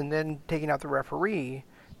Bates and then taking out the referee,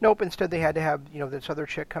 nope, instead they had to have this other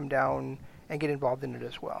chick come down and get involved in it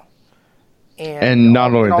as well. And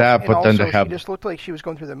not only that, but then to have, she just looked like she was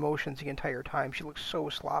going through the motions the entire time. She looked so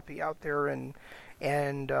sloppy out there and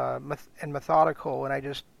methodical, and I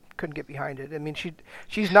just couldn't get behind it. I mean,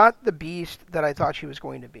 she's not the beast that I thought she was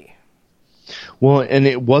going to be. Well, and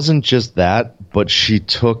it wasn't just that, but she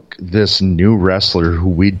took this new wrestler who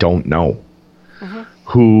we don't know,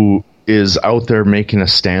 who is out there making a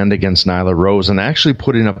stand against Nyla Rose and actually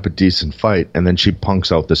putting up a decent fight, and then she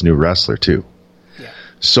punks out this new wrestler too. Yeah.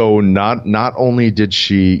 So not only did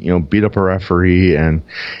she beat up a referee and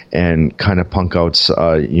kind of punk out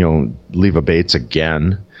Leva Bates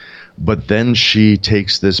again, but then she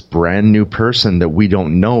takes this brand new person that we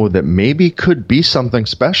don't know that maybe could be something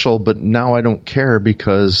special, but now I don't care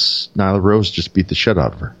because Nyla Rose just beat the shit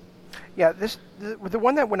out of her. Yeah, the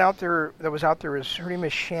one that was out there is, her name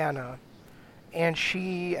is Shanna, and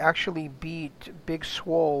she actually beat Big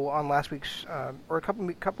Swole on last week's, or a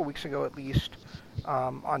couple weeks ago at least,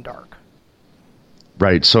 on Dark.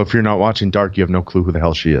 Right, so if you're not watching Dark, you have no clue who the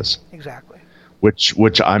hell she is. Exactly.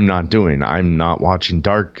 Which I'm not doing. I'm not watching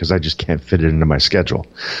Dark because I just can't fit it into my schedule.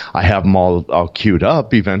 I have them all queued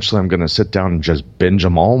up. Eventually, I'm going to sit down and just binge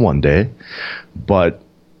them all one day. But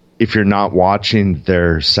if you're not watching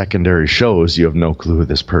their secondary shows, you have no clue who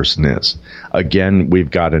this person is. Again, we've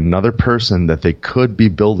got another person that they could be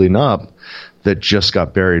building up that just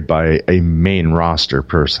got buried by a main roster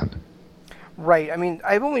person. Right. I mean,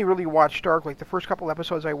 I've only really watched Dark. Like the first couple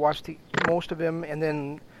episodes, I watched most of them, and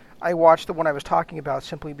then I watched the one I was talking about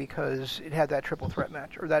simply because it had that triple threat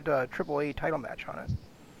match, or that AAA title match on it.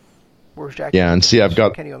 Where's Jackie? Yeah, and see, I've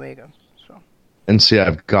got Kenny Omega. So. And see,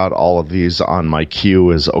 I've got all of these on my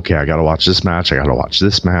queue. Is okay. I got to watch this match. I got to watch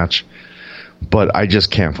this match, but I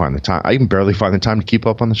just can't find the time. I can barely find the time to keep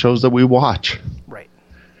up on the shows that we watch. Right.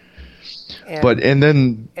 But I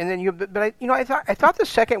thought the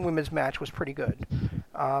second women's match was pretty good.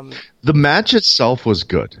 The match itself was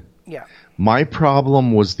good. Yeah. My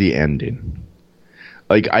problem was the ending.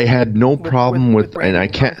 Like, I had no problem with and I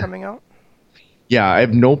can't coming out. Yeah, I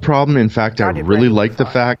have no problem. In fact, I really like the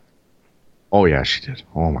fact. Oh yeah, she did.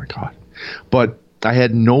 Oh my god. But I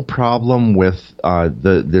had no problem with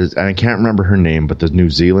and I can't remember her name, but the New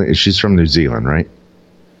Zealand. She's from New Zealand, right?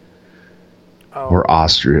 Oh. Or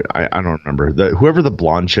Austria. I don't remember. Whoever the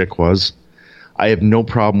blonde chick was. I have no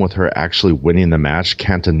problem with her actually winning the match.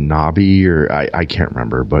 Kantanabe, or I can't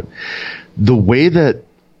remember, but the way that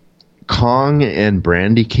Kong and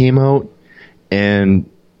Brandy came out and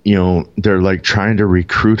they're like trying to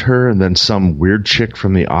recruit her, and then some weird chick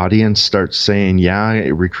from the audience starts saying, yeah,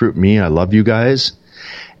 recruit me, I love you guys,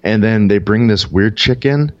 and then they bring this weird chick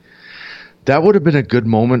in. That would have been a good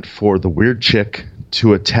moment for the weird chick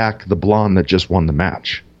to attack the blonde that just won the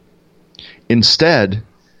match. Instead,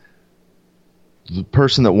 the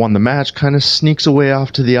person that won the match kind of sneaks away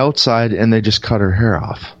off to the outside, and they just cut her hair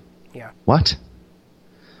off. Yeah. What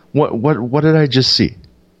did I just see?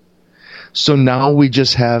 So now we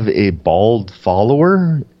just have a bald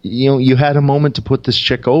follower. You had a moment to put this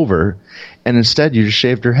chick over, and instead you just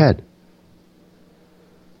shaved her head.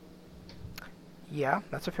 Yeah,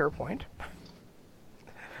 that's a fair point.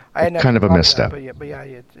 Kind of a misstep. But yeah,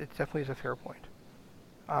 it definitely is a fair point.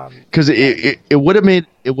 Because it would have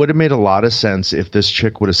made a lot of sense if this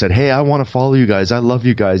chick would have said, "Hey, I want to follow you guys. I love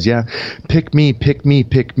you guys. Yeah, pick me, pick me,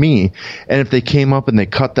 pick me." And if they came up and they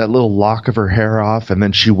cut that little lock of her hair off, and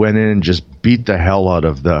then she went in and just beat the hell out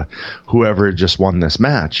of whoever had just won this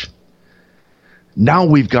match. Now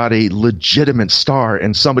we've got a legitimate star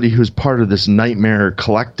and somebody who's part of this nightmare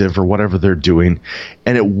collective or whatever they're doing,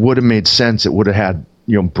 and it would have made sense. It would have had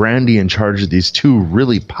Brandy in charge of these two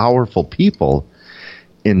really powerful people.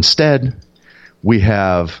 Instead, we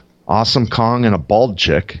have Awesome Kong and a bald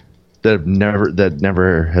chick that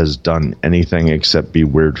never has done anything except be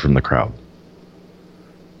weird from the crowd.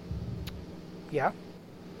 Yeah,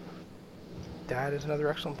 That is another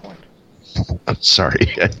excellent point. I'm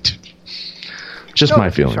sorry. Just no, my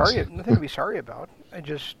feelings. Nothing to be sorry about. I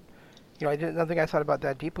just, nothing I thought about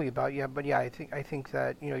that deeply about yet. But yeah, I think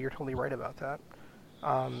that you're totally right about that.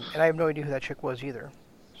 And I have no idea who that chick was either.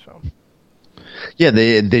 So. Yeah,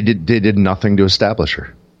 they did nothing to establish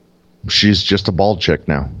her. She's just a bald chick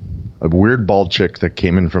now, a weird bald chick that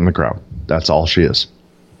came in from the crowd. That's all she is.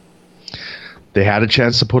 They had a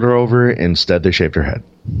chance to put her over. Instead, they shaved her head.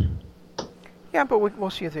 Yeah, but we'll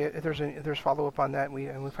see if there's follow up on that,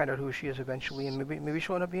 and we find out who she is eventually, and maybe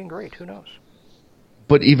she'll end up being great. Who knows?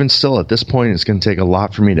 But even still, at this point, it's going to take a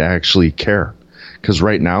lot for me to actually care, because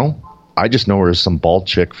right now, I just know her as some bald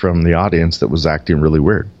chick from the audience that was acting really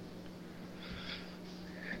weird.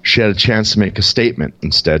 She had a chance to make a statement.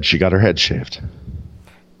 Instead, she got her head shaved.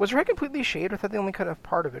 Was her head completely shaved? I thought they only cut off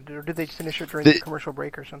part of it, or did they finish it during the commercial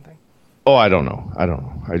break or something? Oh, I don't know.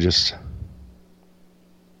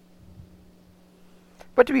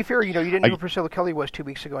 But to be fair, you didn't know who Priscilla Kelly was 2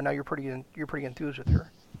 weeks ago, and now you're pretty enthused with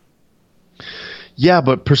her. Yeah,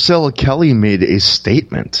 but Priscilla Kelly made a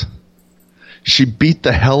statement. She beat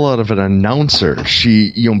the hell out of an announcer.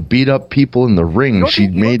 She beat up people in the ring. You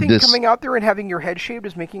don't think coming out there and having your head shaved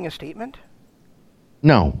is making a statement?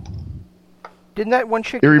 No. Didn't that one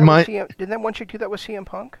chick do that with CM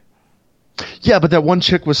Punk? Yeah, but that one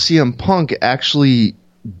chick with CM Punk actually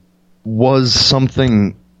was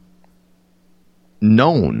something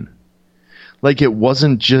known. Like, it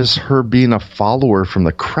wasn't just her being a follower from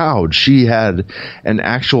the crowd. She had an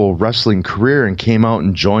actual wrestling career and came out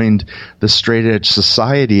and joined the Straight Edge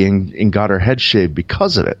Society and got her head shaved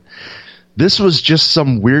because of it. This was just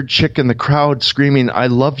some weird chick in the crowd screaming, "I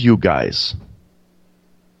love you guys."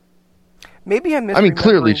 Maybe I'm misremembering,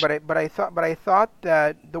 clearly, but I thought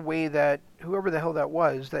that the way that whoever the hell that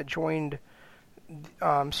was that joined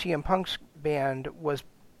CM Punk's band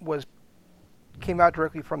came out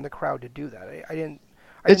directly from the crowd to do that. I didn't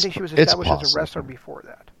think she was established as a wrestler before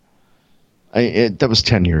that. That was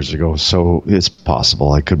 10 years ago, so it's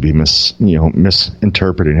possible I could be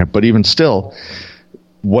misinterpreting it. But even still,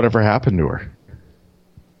 whatever happened to her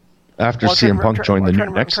after CM Punk joined the New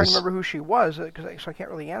Nexus? I'm trying to remember who she was, so I can't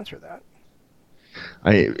really answer that.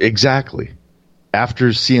 Exactly. After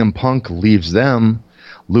CM Punk leaves them,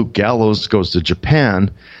 Luke Gallows goes to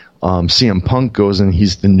Japan. CM Punk goes and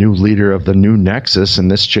he's the new leader of the New Nexus,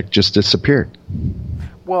 and this chick just disappeared.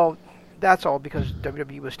 Well, that's all because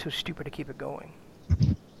WWE was too stupid to keep it going.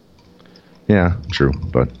 Yeah, true,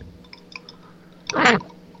 but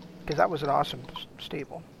because that was an awesome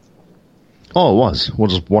stable. Oh, it was. It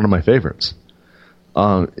was one of my favorites.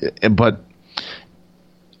 But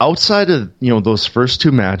outside of those first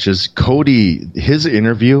two matches, Cody, his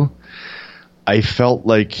interview, I felt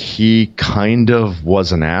like he kind of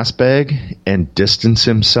was an ass bag and distanced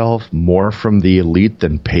himself more from the Elite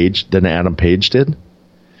than Adam Page did.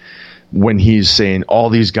 When he's saying, all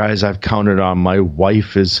these guys I've counted on, my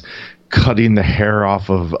wife is cutting the hair off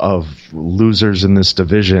of losers in this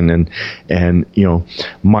division, and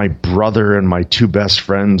my brother and my two best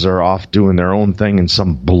friends are off doing their own thing in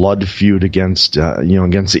some blood feud against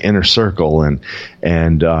the Inner Circle, and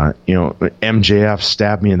MJF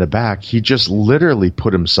stabbed me in the back. He just literally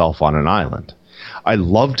put himself on an island. I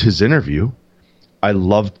loved his interview. I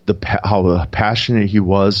loved how passionate he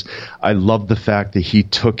was. I loved the fact that he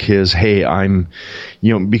took his,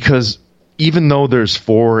 because even though there's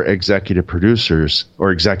 4 executive producers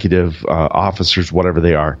or executive officers, whatever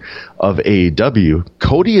they are, of AEW,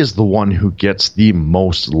 Cody is the one who gets the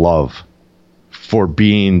most love for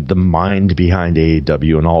being the mind behind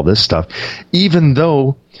AEW and all this stuff, even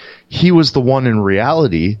though he was the one in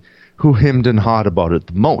reality who hemmed and hawed about it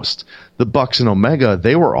the most. The Bucks and Omega,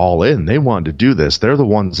 they were all in. They wanted to do this. They're the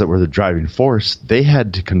ones that were the driving force. They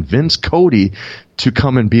had to convince Cody to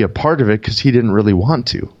come and be a part of it because he didn't really want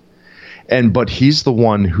to. But he's the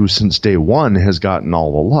one who, since day one, has gotten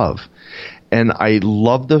all the love. And I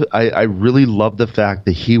really love the fact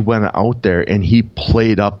that he went out there and he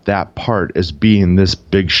played up that part as being this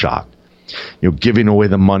big shot. Giving away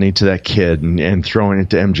the money to that kid and throwing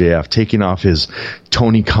it to MJF, taking off his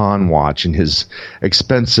Tony Khan watch and his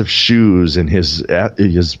expensive shoes and his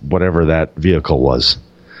whatever that vehicle was.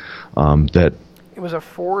 It was a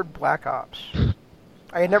Ford Black Ops.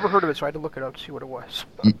 I had never heard of it, so I had to look it up to see what it was.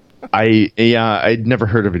 I'd never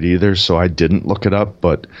heard of it either, so I didn't look it up.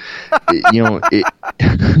 But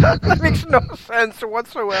it makes no sense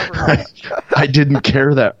whatsoever. I didn't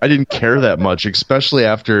care that much, especially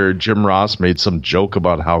after Jim Ross made some joke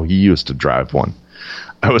about how he used to drive one.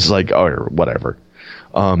 I was like, oh, whatever.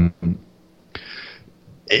 I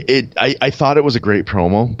thought it was a great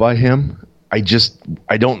promo by him.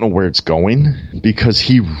 I don't know where it's going, because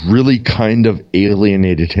he really kind of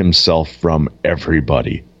alienated himself from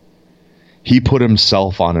everybody. He put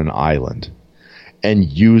himself on an island and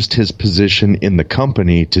used his position in the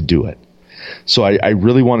company to do it. So I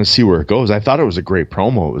really want to see where it goes. I thought it was a great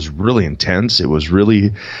promo. It was really intense. It was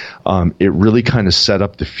really, it really kind of set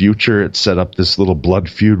up the future. It set up this little blood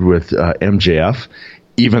feud with MJF.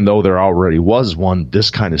 Even though there already was one,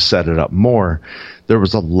 this kind of set it up more. There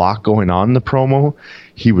was a lot going on in the promo.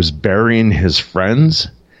 He was burying his friends,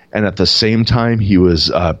 and at the same time, he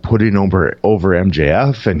was putting over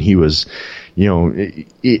MJF, and he was,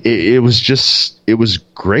 it was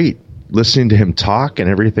great listening to him talk and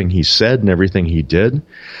everything he said and everything he did.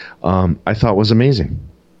 I thought was amazing.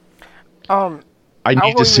 I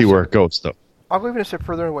need to see where it goes, though. I'll go even a step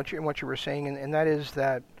further in what you were saying, and that is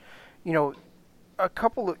that,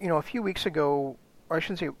 a few weeks ago, or I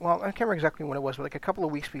shouldn't say, well, I can't remember exactly when it was, but like a couple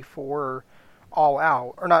of weeks before All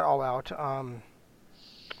Out, or not All Out,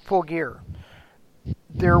 Full Gear,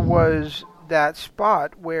 there was that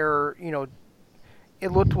spot where,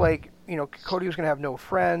 it looked like, Cody was going to have no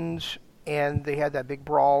friends, and they had that big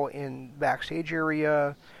brawl in backstage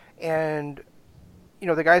area, and,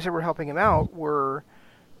 the guys that were helping him out were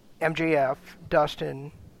MJF,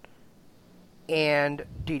 Dustin, and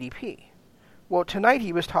DDP. Well, tonight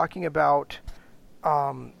he was talking about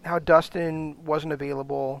how Dustin wasn't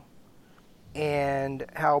available, and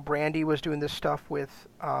how Brandy was doing this stuff with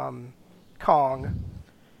Kong,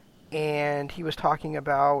 and he was talking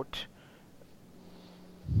about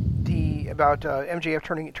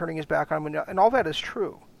MJF turning his back on him, and all that is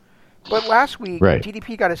true. But last week, right,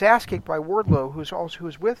 DDP got his ass kicked by Wardlow, who's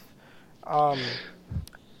with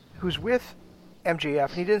MJF,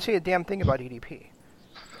 and he didn't say a damn thing about DDP.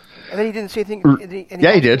 And then he didn't say anything.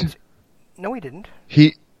 He did. No, he didn't.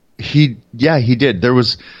 He did. There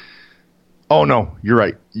was. Oh no, you're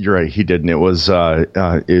right. He didn't. It was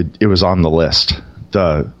it was on the list.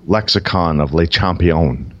 The lexicon of Le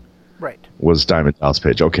Champion. Right. Was Diamond Dallas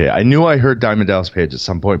Page. Okay, I knew I heard Diamond Dallas Page at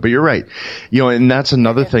some point, but you're right. And that's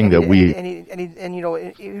another thing that we. And even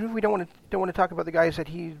if we don't want to talk about the guys that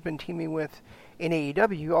he's been teaming with in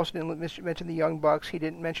AEW, you also didn't mention the Young Bucks. He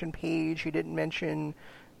didn't mention Page. He didn't mention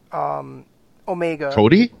Omega.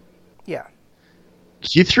 Cody? Yeah.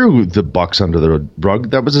 He threw the Bucks under the rug.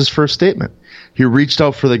 That was his first statement. He reached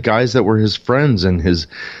out for the guys that were his friends, and his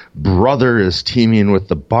brother is teaming with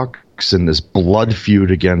the Bucks in this blood feud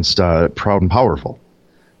against Proud and Powerful.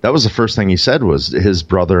 That was the first thing he said, was his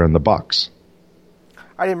brother and the Bucks.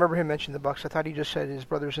 I didn't remember him mentioning the Bucks. I thought he just said his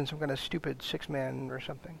brother's in some kind of stupid 6-man or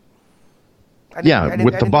something.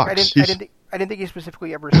 With the Bucks. I didn't think he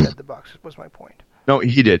specifically ever said the Bucks. Was my point. No,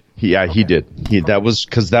 he did. He did. That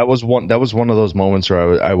was one of those moments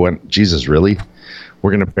where I went, Jesus, really?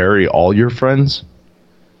 We're gonna bury all your friends?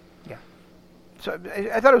 Yeah. So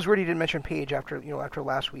I thought it was weird he didn't mention Page after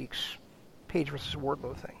last week's Page versus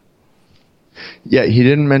Wardlow thing. Yeah, he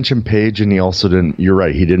didn't mention Page, and he also didn't. You're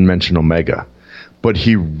right. He didn't mention Omega, but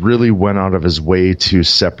he really went out of his way to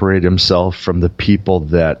separate himself from the people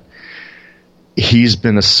that he's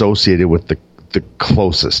been associated with the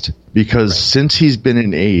closest, because since he's been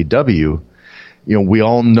in AEW, we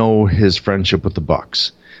all know his friendship with the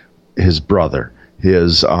Bucks, his brother,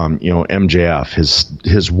 his MJF,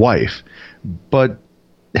 his wife. But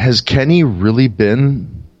has Kenny really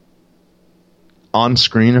been on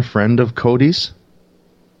screen a friend of Cody's?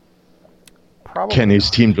 Probably. Kenny's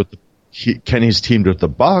teamed with the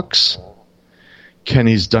Bucks.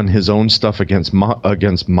 Kenny's done his own stuff against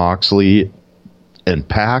Moxley and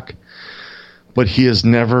Pac, but he has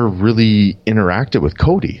never really interacted with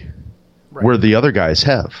Cody, right, where the other guys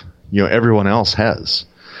have. Everyone else has.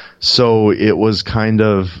 So it was kind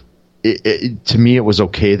of, to me, it was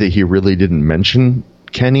okay that he really didn't mention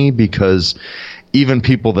Kenny, because even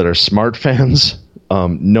people that are smart fans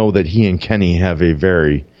know that he and Kenny have a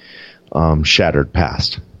very shattered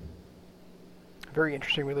past. Very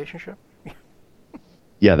interesting relationship.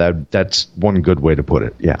 Yeah, that's one good way to put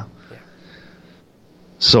it. Yeah.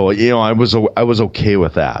 So I was okay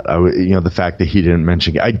with that. The fact that he didn't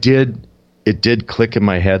mention it did click in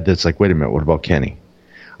my head. That's like, wait a minute, what about Kenny?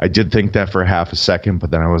 I did think that for half a second,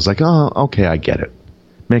 but then I was like, oh, okay, I get it.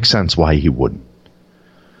 Makes sense why he wouldn't.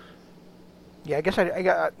 Yeah, I guess like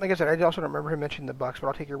I said, I also don't remember him mentioning the Bucks, but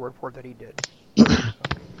I'll take your word for it that he did.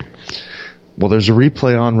 Well, there's a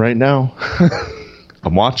replay on right now.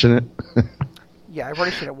 I'm watching it. Yeah, I've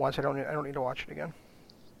already seen it once. I don't need to watch it again.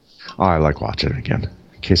 Oh, I like watching it again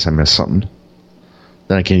in case I miss something.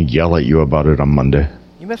 Then I can yell at you about it on Monday.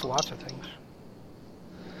 You miss lots of things.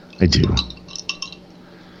 I do.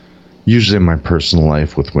 Usually in my personal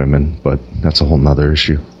life with women, but that's a whole nother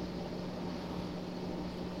issue.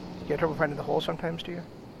 You have trouble finding the hole sometimes, do you?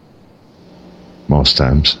 Most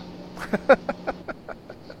times.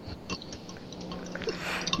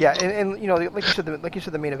 Yeah, and you know, like you said,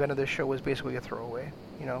 the main event of this show was basically a throwaway.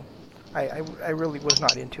 You know, I really was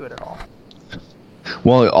not into it at all.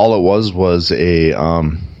 Well, all it was a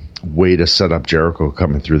way to set up Jericho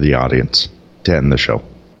coming through the audience to end the show.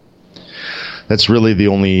 That's really the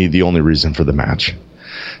only reason for the match.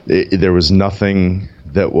 There was nothing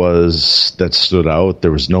that stood out.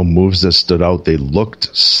 There was no moves that stood out. They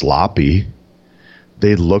looked sloppy.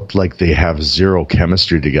 They looked like they have zero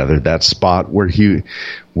chemistry together. That spot where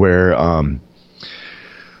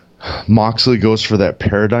Moxley goes for that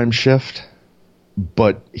paradigm shift,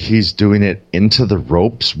 but he's doing it into the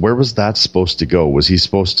ropes. Where was that supposed to go? Was he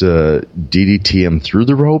supposed to DDT him through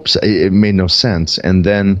the ropes? It made no sense. And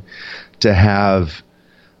then to have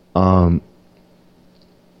Joey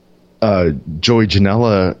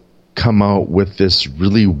Janela come out with this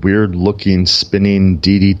really weird looking spinning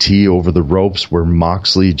DDT over the ropes where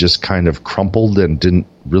Moxley just kind of crumpled and didn't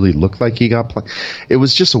really look like he got played. It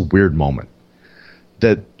was just a weird moment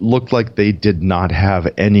that looked like they did not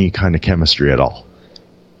have any kind of chemistry at all.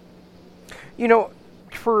 You know,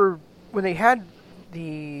 for when they had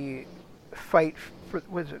the fight for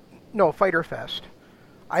Fyter Fest,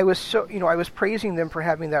 I was praising them for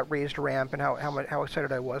having that raised ramp and how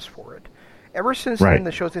excited I was for it. Ever since then,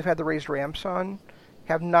 the shows they've had the raised ramps on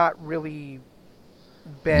have not really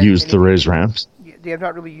been used the raised ramps. They have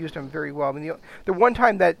not really used them very well. I mean, the one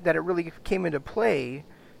time that it really came into play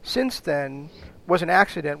since then was an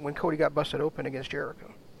accident when Cody got busted open against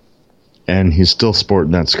Jericho. And he's still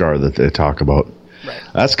sporting that scar that they talk about. Right.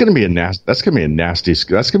 That's going to be a nasty. That's going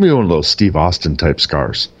to be one of those Steve Austin type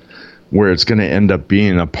scars, where it's going to end up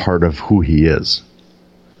being a part of who he is.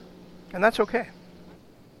 And that's okay.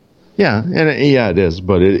 Yeah, it is,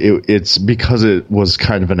 but it's because it was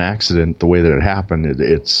kind of an accident the way that it happened.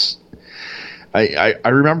 I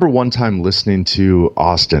remember one time listening to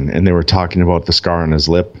Austin, and they were talking about the scar on his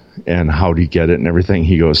lip and how did he get it and everything.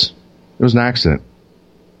 He goes, "It was an accident.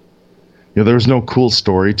 There was no cool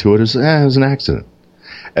story to it. It was an accident."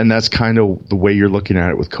 And that's kind of the way you're looking at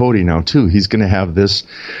it with Cody now too. He's going to have this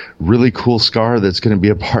really cool scar that's going to be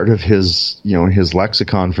a part of his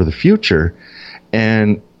lexicon for the future,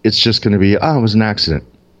 and it's just going to be, it was an accident.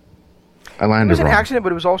 I landed wrong. It was an accident,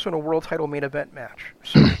 but it was also in a world title main event match.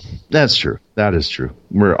 So. That's true. That is true.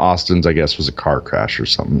 Where Austin's, I guess, was a car crash or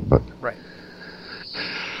something. But right.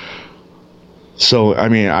 So, I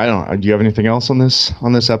mean, I don't. Do you have anything else on this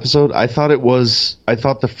episode? I thought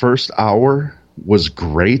the first hour was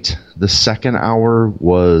great. The second hour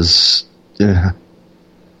was. I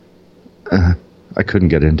couldn't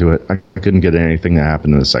get into it. I couldn't get anything that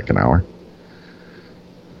happened in the second hour.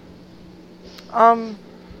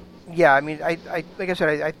 Yeah, I mean, I like I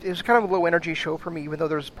said, it was kind of a low energy show for me, even though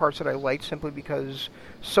there's parts that I liked simply because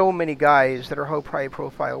so many guys that are high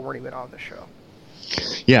profile weren't even on the show.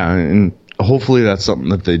 Yeah, and hopefully that's something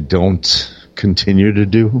that they don't continue to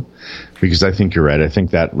do, because I think you're right. I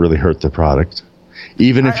think that really hurt the product,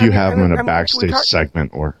 even if you have them in a backstage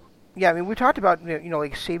segment or. Yeah, I mean, we talked about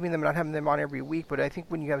like saving them and not having them on every week, but I think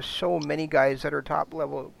when you have so many guys that are top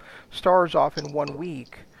level stars off in 1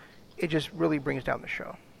 week, it just really brings down the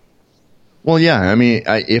show. Well, yeah, I mean,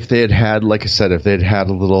 if they had, like I said, if they'd had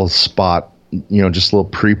a little spot, just a little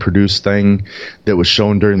pre-produced thing that was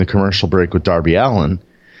shown during the commercial break with Darby Allin,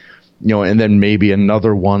 and then maybe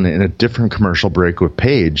another one in a different commercial break with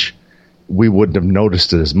Paige, we wouldn't have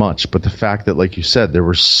noticed it as much. But the fact that, like you said, there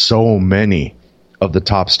were so many of the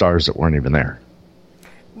top stars that weren't even there.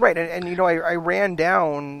 Right, and I ran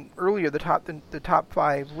down earlier the top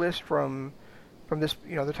 5 list from this,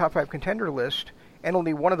 the top 5 contender list, and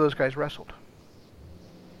only one of those guys wrestled.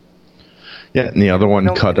 Yeah, and the other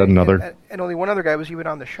one cut another. And only one other guy was even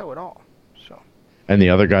on the show at all. So. And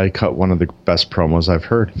the other guy cut one of the best promos I've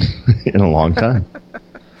heard in a long time.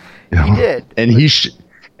 He did. And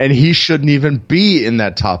he shouldn't even be in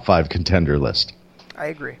that top 5 contender list. I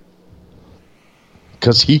agree.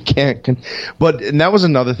 Because he can't. And that was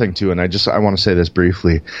another thing too. And I want to say this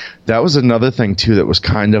briefly. That was another thing too that was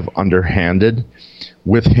kind of underhanded,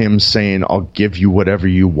 with him saying, "I'll give you whatever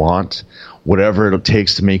you want, whatever it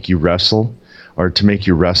takes to make you wrestle, or to make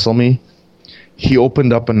you wrestle me." He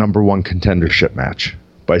opened up a number 1 contendership match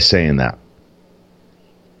by saying that.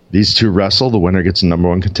 These two wrestle, the winner gets a number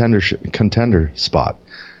 1 contender spot.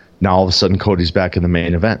 Now all of a sudden Cody's back in the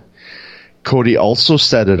main event. Cody also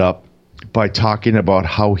set it up by talking about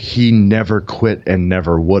how he never quit and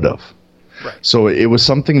never would have. Right. So it was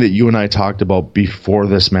something that you and I talked about before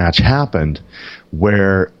this match happened,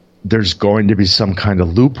 where there's going to be some kind of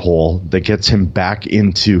loophole that gets him back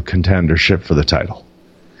into contendership for the title.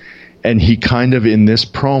 And he kind of, in this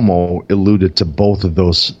promo, alluded to both of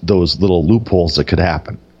those little loopholes that could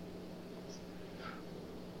happen.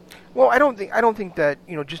 Well, I don't think that,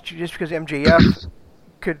 just because MJF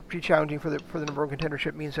could be challenging for the number one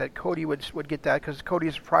contendership means that Cody would get that, because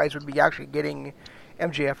Cody's prize would be actually getting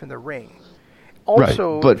MJF in the ring.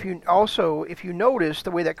 Also, right, but if you notice,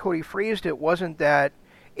 the way that Cody phrased it wasn't that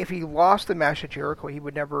if he lost the match to Jericho, he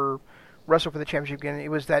would never wrestle for the championship again. It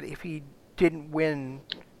was that if he didn't win,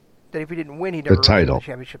 he'd never wrestle for the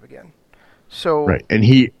championship again. So right, and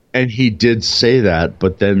he did say that,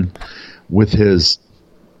 but then with his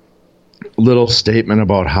little statement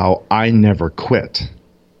about how I never quit.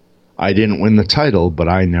 I didn't win the title, but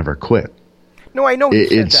I never quit. No, I know he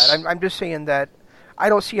said that. I'm just saying that I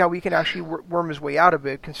don't see how he can actually worm his way out of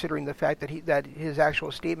it, considering the fact that his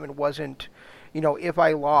actual statement wasn't, if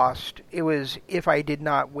I lost, it was if I did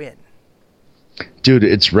not win. Dude,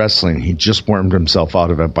 it's wrestling. He just wormed himself out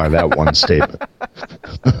of it by that one statement.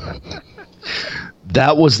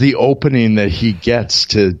 That was the opening that he gets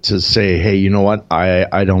to say, hey, you know what?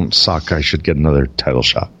 I don't suck. I should get another title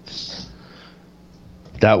shot.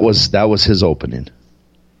 That was his opening.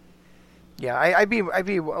 Yeah, I'd be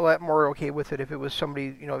a lot more okay with it if it was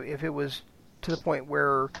somebody, if it was to the point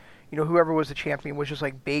where, whoever was the champion was just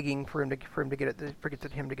like begging for him to get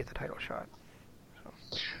the title shot. So.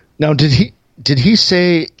 Now, did he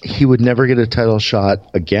say he would never get a title shot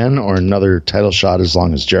again, or another title shot as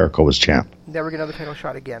long as Jericho was champ? Never get another title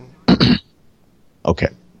shot again. Okay.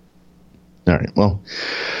 All right. Well,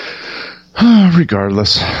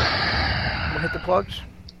 regardless. We'll hit the plugs.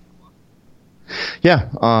 Yeah.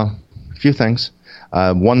 A few things.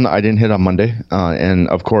 One I didn't hit on Monday, and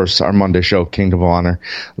of course our Monday show, Kingdom of Honor.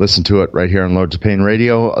 Listen to it right here on Lords of Pain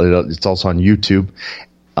Radio. It's also on YouTube.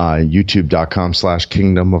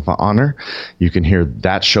 YouTube.com/Kingdom of Honor. You can hear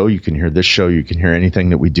that show. You can hear this show. You can hear anything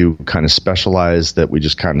that we do kind of specialized that we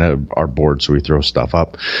just kind of are bored, so we throw stuff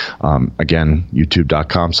up. Again,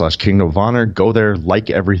 YouTube.com/Kingdom of Honor. Go there, like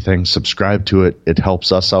everything, subscribe to it. It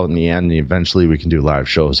helps us out in the end, and eventually we can do live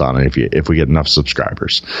shows on it if we get enough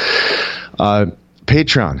subscribers.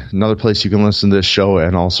 Patreon, another place you can listen to this show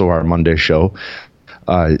and also our Monday show.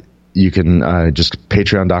 You can just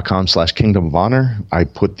patreon.com/Kingdom of Honor. I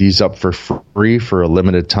put these up for free for a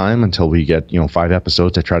limited time until we get 5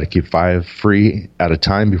 episodes. I try to keep 5 free at a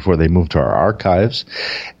time before they move to our archives.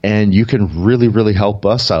 And you can really, really help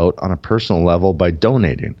us out on a personal level by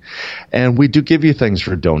donating. And we do give you things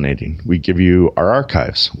for donating. We give you our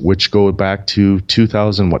archives, which go back to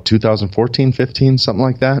 2014, 15, something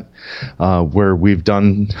like that, where we've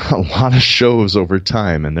done a lot of shows over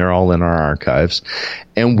time, and they're all in our archives.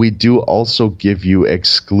 And we do also give you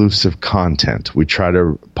exclusive content. We try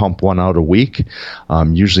to pump one out a week,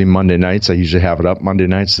 usually Monday nights. I usually have it up Monday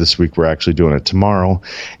nights. This week we're actually doing it tomorrow.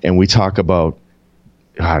 And we talk about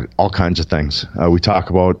all kinds of things. We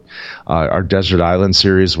talk about our Desert Island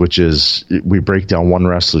series, which is we break down one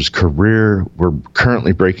wrestler's career. We're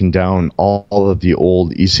currently breaking down all of the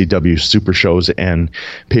old ECW super shows and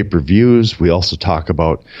pay-per-views. We also talk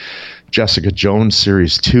about Jessica Jones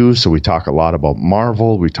Series 2, so we talk a lot about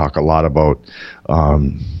Marvel. We talk a lot about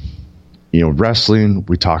wrestling.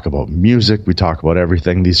 We talk about music. We talk about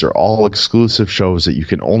everything. These are all exclusive shows that you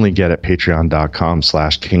can only get at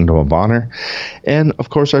patreon.com/Kingdom of Honor. And, of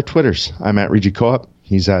course, our Twitters. I'm at Regi Co-op.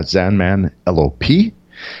 He's at ZanmanLOP.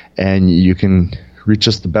 And you can reach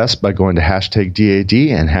us the best by going to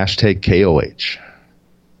 #DAD and #KOH.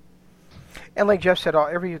 And like Jeff said,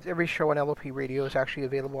 every show on LOP Radio is actually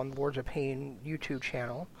available on the Lords of Pain YouTube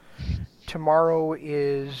channel. Tomorrow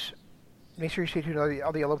is... Make sure you stay tuned to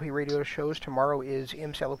all the LOP Radio shows. Tomorrow is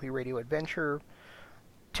IMS LOP Radio Adventure.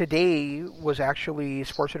 Today was actually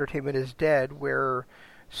Sports Entertainment is Dead, where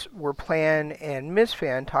Plan and Ms.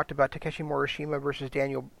 Fan talked about Takeshi Morishima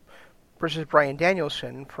versus Bryan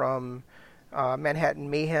Danielson from Manhattan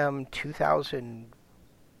Mayhem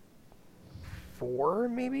 2004,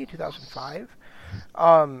 maybe 2005.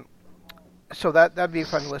 So that'd be a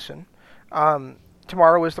fun listen.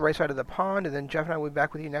 Tomorrow is The Right Side of the Pond, and then Jeff and I will be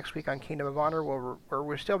back with you next week on Kingdom of Honor, where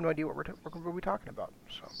we still have no idea what we're talking about.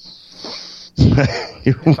 So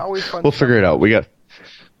it's always fun. We'll figure it out. We got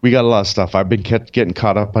a lot of stuff. I've been getting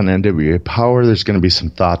caught up on NWA Power. There's going to be some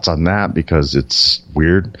thoughts on that because it's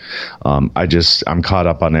weird. I'm caught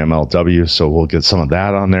up on MLW, so we'll get some of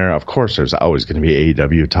that on there. Of course, there's always going to be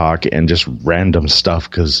AEW talk and just random stuff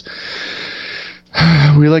because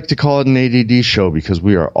we like to call it an ADD show because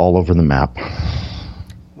we are all over the map.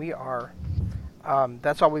 We are.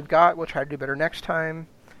 That's all we've got. We'll try to do better next time.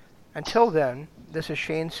 Until then, this is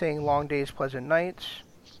Shane saying long days, pleasant nights,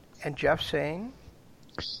 and Jeff saying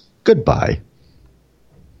goodbye.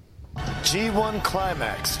 G1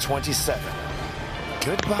 Climax 27.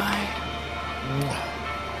 Goodbye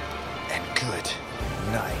and good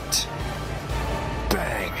night.